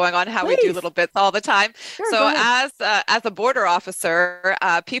Keith was going on, how we do little bits all the time. Sure, so as a border officer,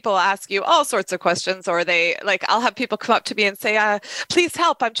 people ask you all sorts of questions, or I'll have people come up to me and say, please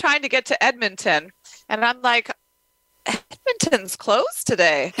help, I'm trying to get to Edmonton. And I'm like, Edmonton's closed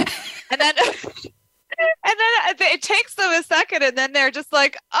today. And then And then it takes them a second, and then they're just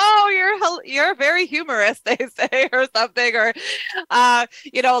like, "Oh, you're very humorous," they say, or something, or a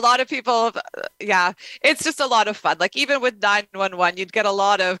lot of people, yeah, it's just a lot of fun. Like even with 911, you'd get a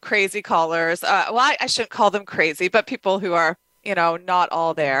lot of crazy callers. Well, I shouldn't call them crazy, but people who are not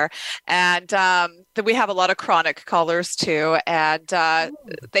all there. And then we have a lot of chronic callers too. And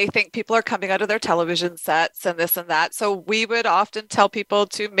they think people are coming out of their television sets and this and that. So we would often tell people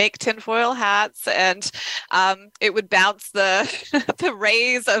to make tinfoil hats, and it would bounce the the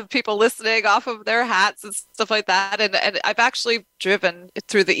rays of people listening off of their hats and stuff like that. And I've actually driven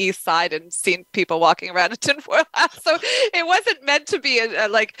through the East Side and seen people walking around in tinfoil hats. So it wasn't meant to be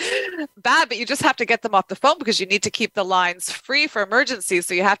like bad, but you just have to get them off the phone because you need to keep the lines free for emergencies.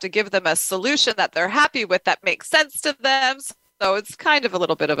 So you have to give them a solution that they're happy with, that makes sense to them. So it's kind of a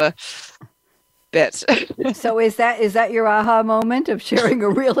little bit of a bit. So is that your aha moment of sharing a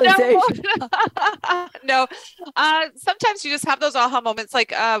realization? No. Sometimes you just have those aha moments,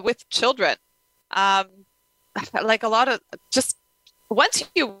 like with children. Like a lot of just once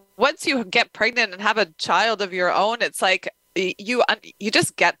you get pregnant and have a child of your own, it's like you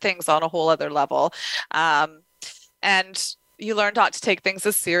just get things on a whole other level, and you learn not to take things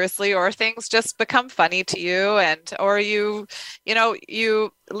as seriously, or things just become funny to you, or you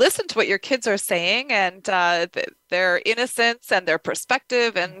listen to what your kids are saying, and their innocence and their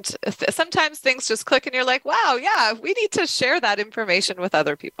perspective, and sometimes things just click and you're like, wow, yeah, we need to share that information with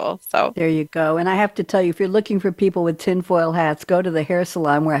other people. So there you go. And I have to tell you, if you're looking for people with tinfoil hats, go to the hair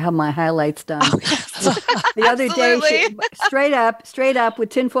salon where I have my highlights done. Oh, yes. The other day, straight up with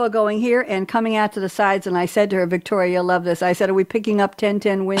tinfoil going here and coming out to the sides. And I said to her, Victoria, you'll love this. I said, are we picking up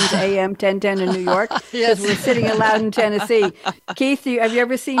 1010 winds AM 1010 in New York? Because we're sitting in Loudon, Tennessee. Keith, have you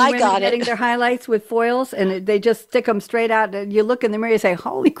ever seen women getting their highlights with foils, and they just stick them straight out, and you look in the mirror and say,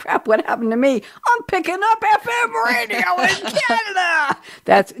 holy crap, what happened to me? I'm picking up FM radio in Canada.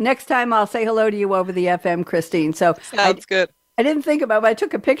 That's next time I'll say hello to you over the FM, Christine. So sounds good. I didn't think about it, but I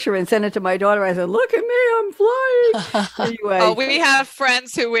took a picture and sent it to my daughter. I said, look at me, I'm flying. Anyway. We have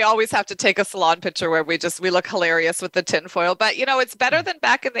friends who we always have to take a salon picture where we look hilarious with the tinfoil. But, it's better than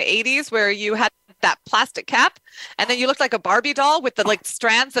back in the 80s where you had that plastic cap and then you looked like a Barbie doll with the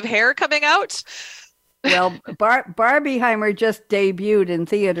strands of hair coming out. Well, Barbieheimer just debuted in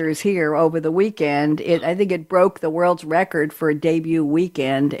theaters here over the weekend. I think it broke the world's record for a debut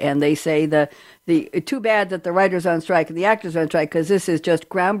weekend, and they say the too bad that the writers are on strike and the actors are on strike, because this is just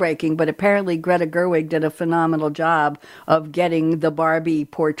groundbreaking. But apparently Greta Gerwig did a phenomenal job of getting the Barbie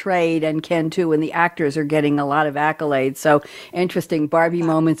portrayed, and Ken too, and the actors are getting a lot of accolades. So interesting. Barbie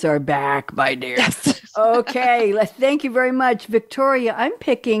moments are back, my dear. Yes. Okay, thank you very much, Victoria. I'm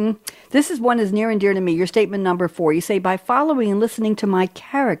picking. This is one is near and dear to me. Your statement number 4. You say, by following and listening to my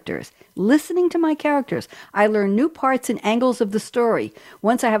characters, I learn new parts and angles of the story.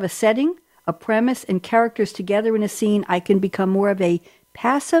 Once I have a setting, a premise, and characters together in a scene, I can become more of a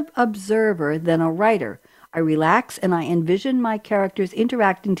passive observer than a writer. I relax and I envision my characters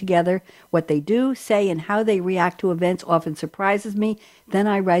interacting together. What they do, say, and how they react to events often surprises me. Then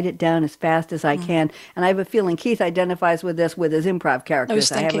I write it down as fast as I can. And I have a feeling Keith identifies with this with his improv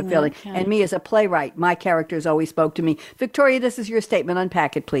characters. I have a feeling. That, yeah. And me as a playwright, my characters always spoke to me. Victoria, this is your statement.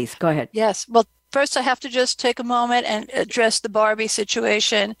 Unpack it, please. Go ahead. Yes. Well, first, I have to just take a moment and address the Barbie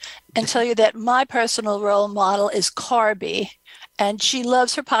situation and tell you that my personal role model is Carby, and she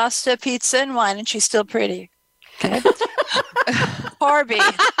loves her pasta, pizza, and wine, and she's still pretty. Okay? Barbie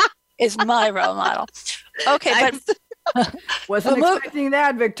is my role model. Okay, but wasn't expecting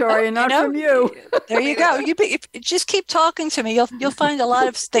that, Victoria. Not from you. There you go. You just keep talking to me. You'll find a lot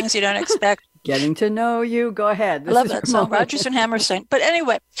of things you don't expect. Getting to know you. Go ahead. I love that song, Rodgers and Hammerstein. But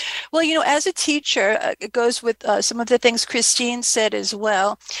anyway, well, as a teacher, it goes with some of the things Christine said as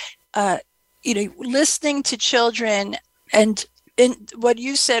well. Listening to children, and in what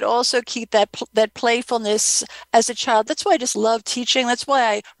you said also, Keith, that playfulness as a child. That's why I just love teaching. That's why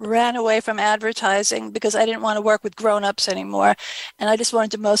I ran away from advertising, because I didn't want to work with grown-ups anymore. And I just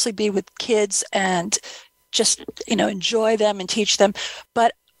wanted to mostly be with kids and just, enjoy them and teach them.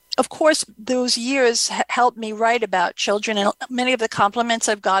 But of course, those years helped me write about children. And many of the compliments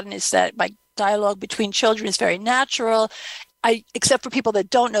I've gotten is that my dialogue between children is very natural. Except for people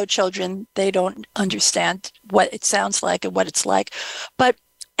that don't know children, they don't understand what it sounds like and what it's like.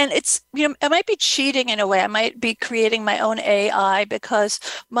 And it's, I might be cheating in a way. I might be creating my own AI, because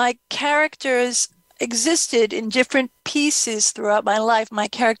my characters existed in different pieces throughout my life. My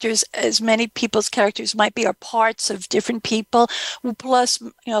characters, as many people's characters might be, are parts of different people, plus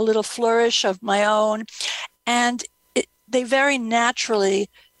a little flourish of my own. And they very naturally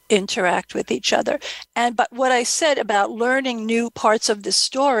interact with each other. But what I said about learning new parts of the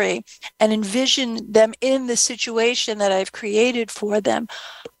story and envision them in the situation that I've created for them,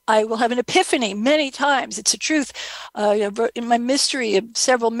 I will have an epiphany many times. It's a truth. In my mystery,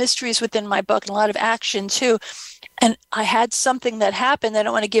 several mysteries within my book, and a lot of action too. And I had something that happened. I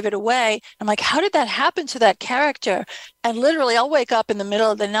don't want to give it away. I'm like, how did that happen to that character? And literally, I'll wake up in the middle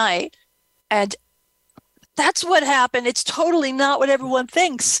of the night and that's what happened. It's totally not what everyone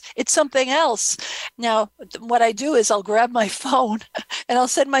thinks. It's something else. Now, what I do is I'll grab my phone and I'll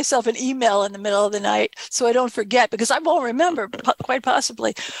send myself an email in the middle of the night so I don't forget, because I won't remember, quite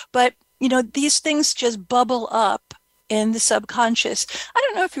possibly. But, these things just bubble up in the subconscious. I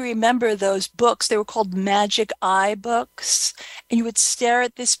don't know if you remember those books. They were called Magic Eye books. And you would stare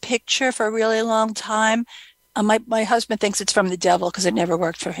at this picture for a really long time. My husband thinks it's from the devil because it never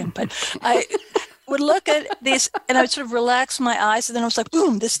worked for him. But I would look at this and I would sort of relax my eyes. And then I was like,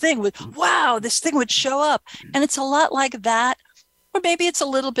 boom, this thing would show up. And it's a lot like that. Or maybe it's a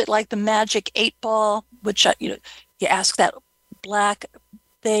little bit like the Magic 8-Ball, which, you ask that black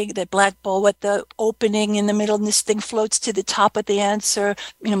ball with the opening in the middle, and this thing floats to the top of the answer.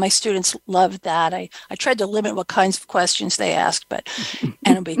 My students loved that. I tried to limit what kinds of questions they asked, and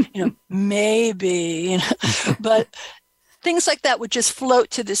it'll be, maybe, but things like that would just float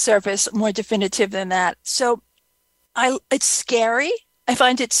to the surface, more definitive than that. So it's scary. I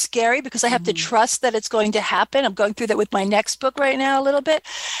find it scary because I have to trust that it's going to happen. I'm going through that with my next book right now a little bit.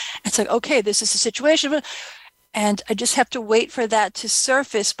 It's like, okay, this is a situation. And I just have to wait for that to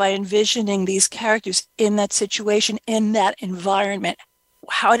surface by envisioning these characters in that situation, in that environment.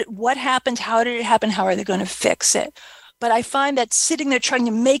 What happened? How did it happen? How are they going to fix it? But I find that sitting there trying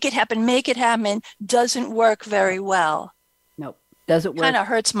to make it happen doesn't work very well. Nope, doesn't work. Kind of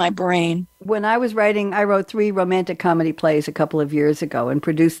hurts my brain. When I was writing, I wrote 3 romantic comedy plays a couple of years ago and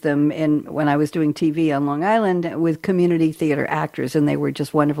produced them when I was doing TV on Long Island with community theater actors, and they were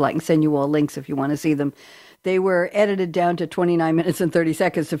just wonderful. I can send you all links if you want to see them. They were edited down to 29 minutes and 30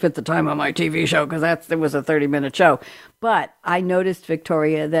 seconds to fit the time on my TV show, because it was a 30-minute show. But I noticed,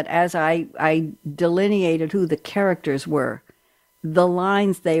 Victoria, that as I delineated who the characters were, the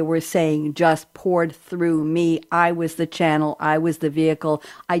lines they were saying just poured through me. I was the channel. I was the vehicle.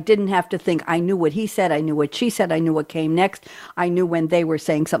 I didn't have to think. I knew what he said. I knew what she said. I knew what came next. I knew when they were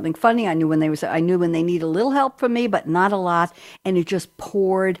saying something funny. I knew when they need a little help from me, but not a lot. And it just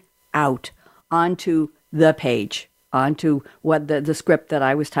poured out onto the page, onto what the script that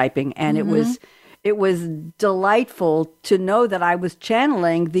I was typing. And it was delightful to know that I was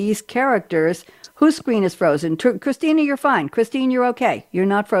channeling these characters. Whose screen is frozen? Christina, you're fine. Christine, you're okay. You're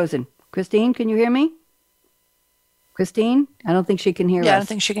not frozen. Christine, can you hear me? Christine? I don't think she can hear us. Yeah, I don't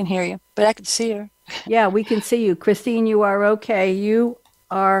think she can hear you, but I can see her. Yeah, we can see you. Christine, you are okay. You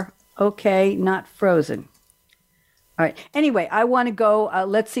are okay, not frozen. All right. Anyway, I want to go,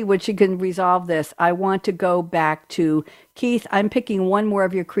 let's see what she can resolve this. I want to go back to Keith. I'm picking one more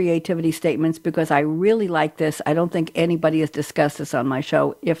of your creativity statements because I really like this. I don't think anybody has discussed this on my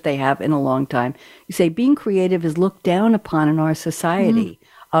show, if they have in a long time. You say being creative is looked down upon in our society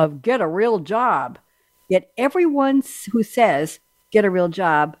of get a real job. Yet everyone who says get a real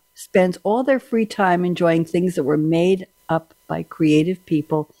job spends all their free time enjoying things that were made up by creative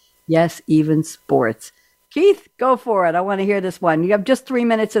people. Yes, even sports. Keith, go for it. I want to hear this one. You have just 3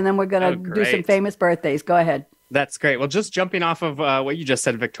 minutes, and then we're going to do some famous birthdays. Go ahead. That's great. Well, just jumping off of what you just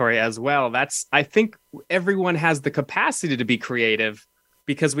said, Victoria, as well, I think everyone has the capacity to be creative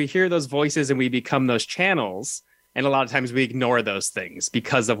because we hear those voices and we become those channels. And a lot of times we ignore those things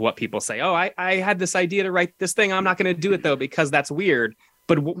because of what people say. Oh, I had this idea to write this thing. I'm not going to do it, though, because that's weird.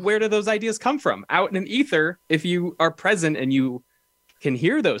 But where do those ideas come from? Out in an ether, if you are present and you can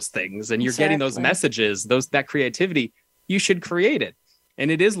hear those things and you're getting those messages, that creativity, you should create it. And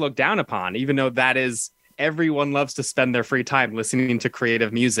it is looked down upon, even though everyone loves to spend their free time listening to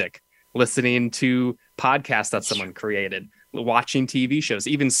creative music, listening to podcasts that someone created, watching TV shows,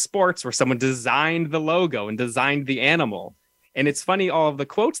 even sports where someone designed the logo and designed the animal. And it's funny, all of the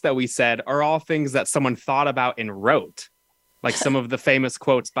quotes that we said are all things that someone thought about and wrote. Like some of the famous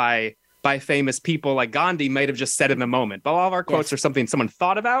quotes by famous people like Gandhi might have just said in the moment. But all of our quotes are something someone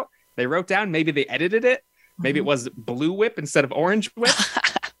thought about, they wrote down, maybe they edited it. Maybe it was blue whip instead of orange whip.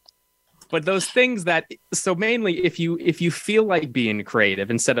 But those things so mainly if you feel like being creative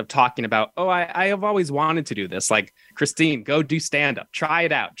instead of talking about, oh, I have always wanted to do this. Like, Christine, go do stand-up, try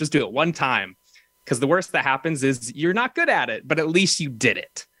it out, just do it one time. Because the worst that happens is you're not good at it, but at least you did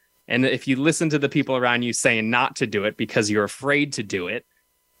it. And if you listen to the people around you saying not to do it because you're afraid to do it,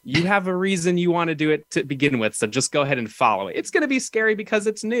 you have a reason you want to do it to begin with. So just go ahead and follow it. It's going to be scary because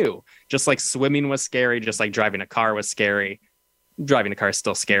it's new. Just like swimming was scary, just like driving a car was scary. Driving a car is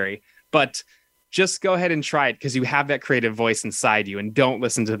still scary, but just go ahead and try it because you have that creative voice inside you, and don't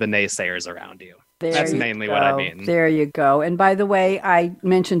listen to the naysayers around you. That's mainly what I mean. There you go. And by the way, I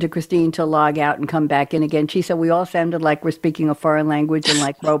mentioned to Christine to log out and come back in again. She said we all sounded like we're speaking a foreign language and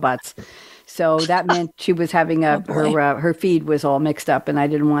like robots. So that meant she was having her feed was all mixed up, and I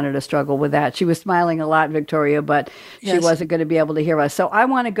didn't want her to struggle with that. She was smiling a lot, Victoria, but she wasn't going to be able to hear us. So I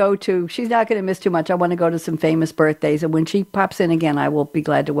want to go to, she's not going to miss too much. I want to go to some famous birthdays, and when she pops in again, I will be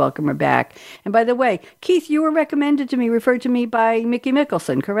glad to welcome her back. And by the way, Keith, you were referred to me by Mickey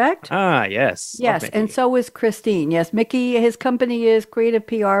Mickelson, correct? Ah, yes. Yes, and so is Christine. Yes, Mickey, his company is Creative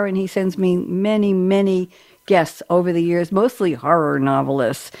PR, and he sends me many, many guests over the years, mostly horror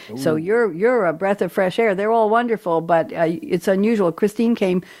novelists. Ooh. So you're a breath of fresh air. They're all wonderful, but it's unusual. Christine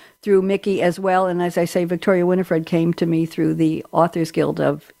came through Mickey as well, and as I say, Victoria Winifred came to me through the Authors Guild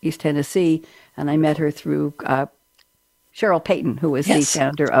of East Tennessee, and I met her through Cheryl Payton, who is the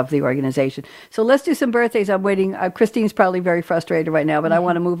founder of the organization. So let's do some birthdays. I'm waiting. Christine's probably very frustrated right now, but I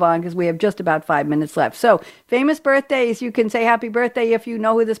want to move on because we have just about 5 minutes left. So famous birthdays. You can say happy birthday if you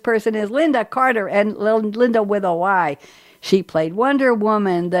know who this person is. Linda Carter, and Linda with a Y. She played Wonder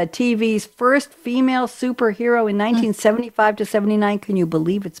Woman, the TV's first female superhero in 1975 to 79. Can you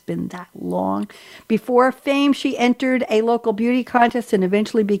believe it's been that long? Before fame, she entered a local beauty contest and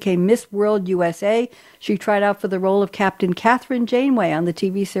eventually became Miss World USA. She tried out for the role of Captain Catherine Janeway on the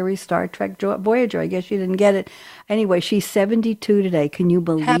TV series Star Trek Voyager. I guess she didn't get it. Anyway, she's 72 today. Can you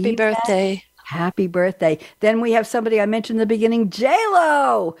believe Happy birthday. That? Happy birthday. Then we have somebody I mentioned in the beginning,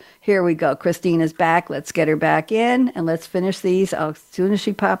 J-Lo. Here we go. Christine is back. Let's get her back in, and let's finish these. As soon as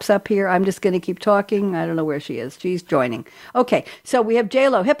she pops up here, I'm just going to keep talking. I don't know where she is. She's joining. Okay, so we have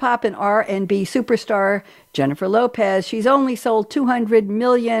J-Lo, hip-hop and R&B superstar, Jennifer Lopez. She's only sold 200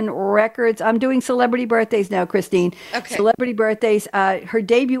 million records. I'm doing celebrity birthdays now, Christine. Okay. Celebrity birthdays. Her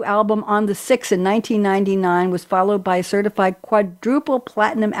debut album, On the Six in 1999, was followed by a certified quadruple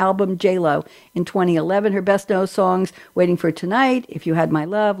platinum album, J-Lo, in 2011. Her best-known songs, Waiting for Tonight, If You Had My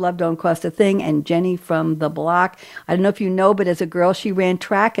Love, Love Don't Cost a Thing, and Jenny from the Block. I don't know if you know, but as a girl, she ran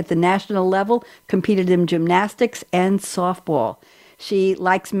track at the national level, competed in gymnastics and softball. She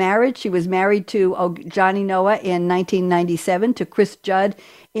likes marriage. She was married to Johnny Noah in 1997, to Chris Judd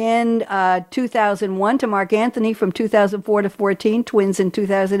in 2001, to Mark Anthony from 2004 to 14, twins in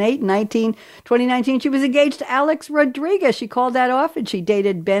 2008. 2019, she was engaged to Alex Rodriguez. She called that off, and she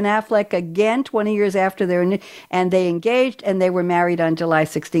dated Ben Affleck again 20 years after and they engaged, and they were married on July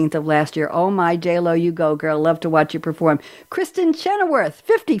 16th of last year. Oh my, J-Lo, you go, girl. Love to watch you perform. Kristen Chenoweth,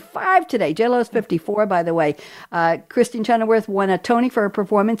 55 today. J-Lo's 54, by the way. Kristen Chenoweth won a Tony for her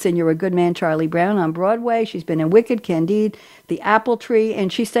performance in You're a Good Man, Charlie Brown on Broadway. She's been in Wicked, Candide, The Apple Tree,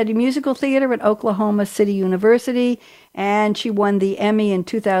 and she studied musical theater at Oklahoma City University, and she won the Emmy in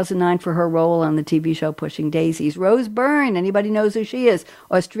 2009 for her role on the TV show Pushing Daisies. Rose Byrne, anybody knows who she is,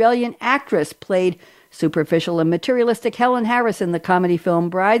 Australian actress, played superficial and materialistic Helen Harris in the comedy film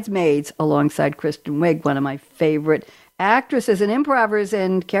Bridesmaids alongside Kristen Wiig, one of my favorite actresses and improvers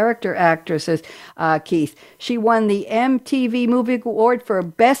and character actresses, Keith. She won the MTV Movie Award for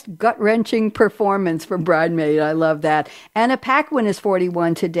Best Gut-Wrenching Performance for Bridesmaid. I love that. Anna Paquin is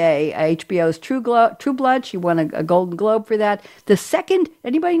 41 today. HBO's True Blood. She won a Golden Globe for that. The second,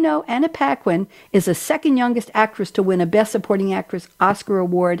 anybody know, Anna Paquin is the second youngest actress to win a Best Supporting Actress Oscar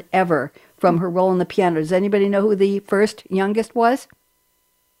award ever from her role in The Piano. Does anybody know who the first youngest was?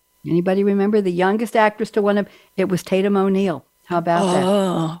 Anybody remember the youngest actress to win it was Tatum O'Neal. How about that?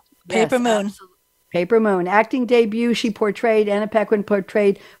 Oh, Paper Moon. Absolutely. Paper Moon. Acting debut, Anna Paquin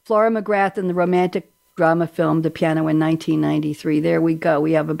portrayed Flora McGrath in the romantic drama film The Piano in 1993. There we go.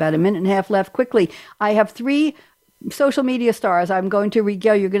 We have about a minute and a half left. Quickly, I have 3 social media stars I'm going to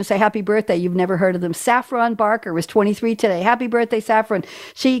regale. You're going to say happy birthday. You've never heard of them. Saffron Barker was 23 today. Happy birthday, Saffron.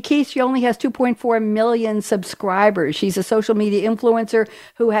 She only has 2.4 million subscribers. She's a social media influencer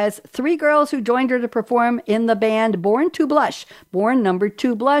who has 3 girls who joined her to perform in the band Born to Blush. Born number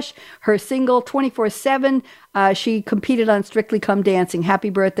 2 Blush. Her single 24/7. She competed on Strictly Come Dancing.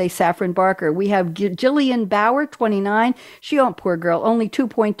 Happy birthday, Saffron Barker. We have Jillian Bauer, 29. Poor girl, only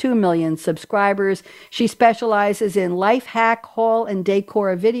 2.2 million subscribers. She specializes in life hack, haul, and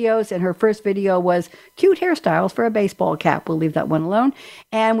decor videos, and her first video was cute hairstyles for a baseball cap. We'll leave that one alone.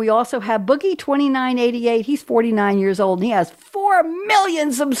 And we also have Boogie, 2988. He's 49 years old, and he has 4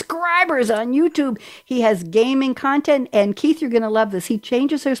 million subscribers on YouTube. He has gaming content, and Keith, you're going to love this. He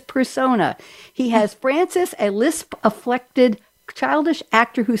changes his persona. He has Francis, a lisp-afflicted childish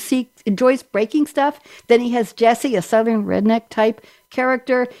actor who enjoys breaking stuff. Then he has Jesse, a southern redneck type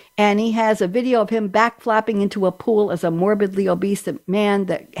character, and he has a video of him backflapping into a pool as a morbidly obese man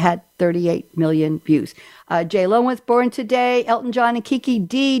that had 38 million views. J-Lo was born today. Elton John and Kiki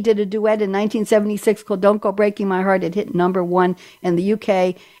D did a duet in 1976 called Don't Go Breaking My Heart. It hit #1 in the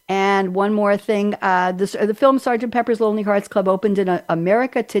UK. And one more thing, the film Sgt. Pepper's Lonely Hearts Club opened in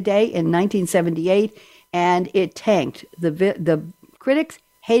America today in 1978, and it tanked. The critics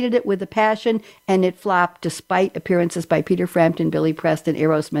hated it with a passion, and it flopped despite appearances by Peter Frampton, Billy Preston,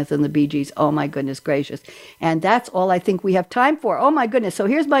 Aerosmith, and the Bee Gees. Oh, my goodness gracious. And that's all I think we have time for. Oh, my goodness. So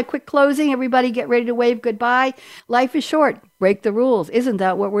here's my quick closing. Everybody get ready to wave goodbye. Life is short. Break the rules. Isn't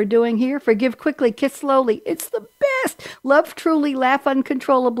that what we're doing here? Forgive quickly. Kiss slowly. It's the best. Love truly. Laugh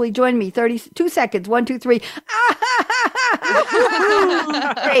uncontrollably. Join me. 32 seconds. 1, 2, 3. Great.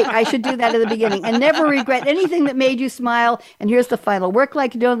 I should do that at the beginning. And never regret anything that made you smile. And here's the final. Work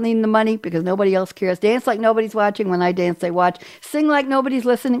like you don't need the money because nobody else cares. Dance like nobody's watching. When I dance, they watch. Sing like nobody's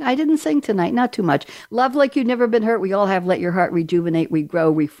listening. I didn't sing tonight. Not too much. Love like you've never been hurt. We all have. Let your heart rejuvenate,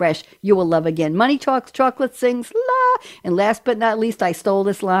 regrow, refresh. You will love again. Money talks, chocolate sings, la. And last but not least, I stole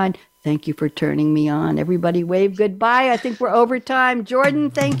this line. Thank you for turning me on. Everybody wave goodbye. I think we're over time. Jordan,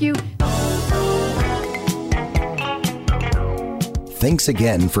 thank you. Thanks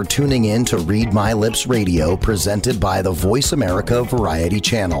again for tuning in to Read My Lips Radio, presented by the Voice America Variety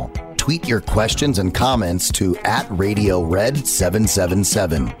Channel. Tweet your questions and comments to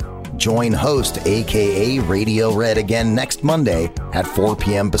 @RadioRed777. Join host akaRadioRed again next Monday at 4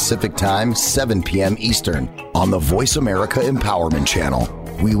 p.m. Pacific Time, 7 p.m. Eastern on the Voice America Empowerment Channel.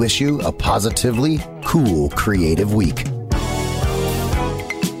 We wish you a positively cool, creative week.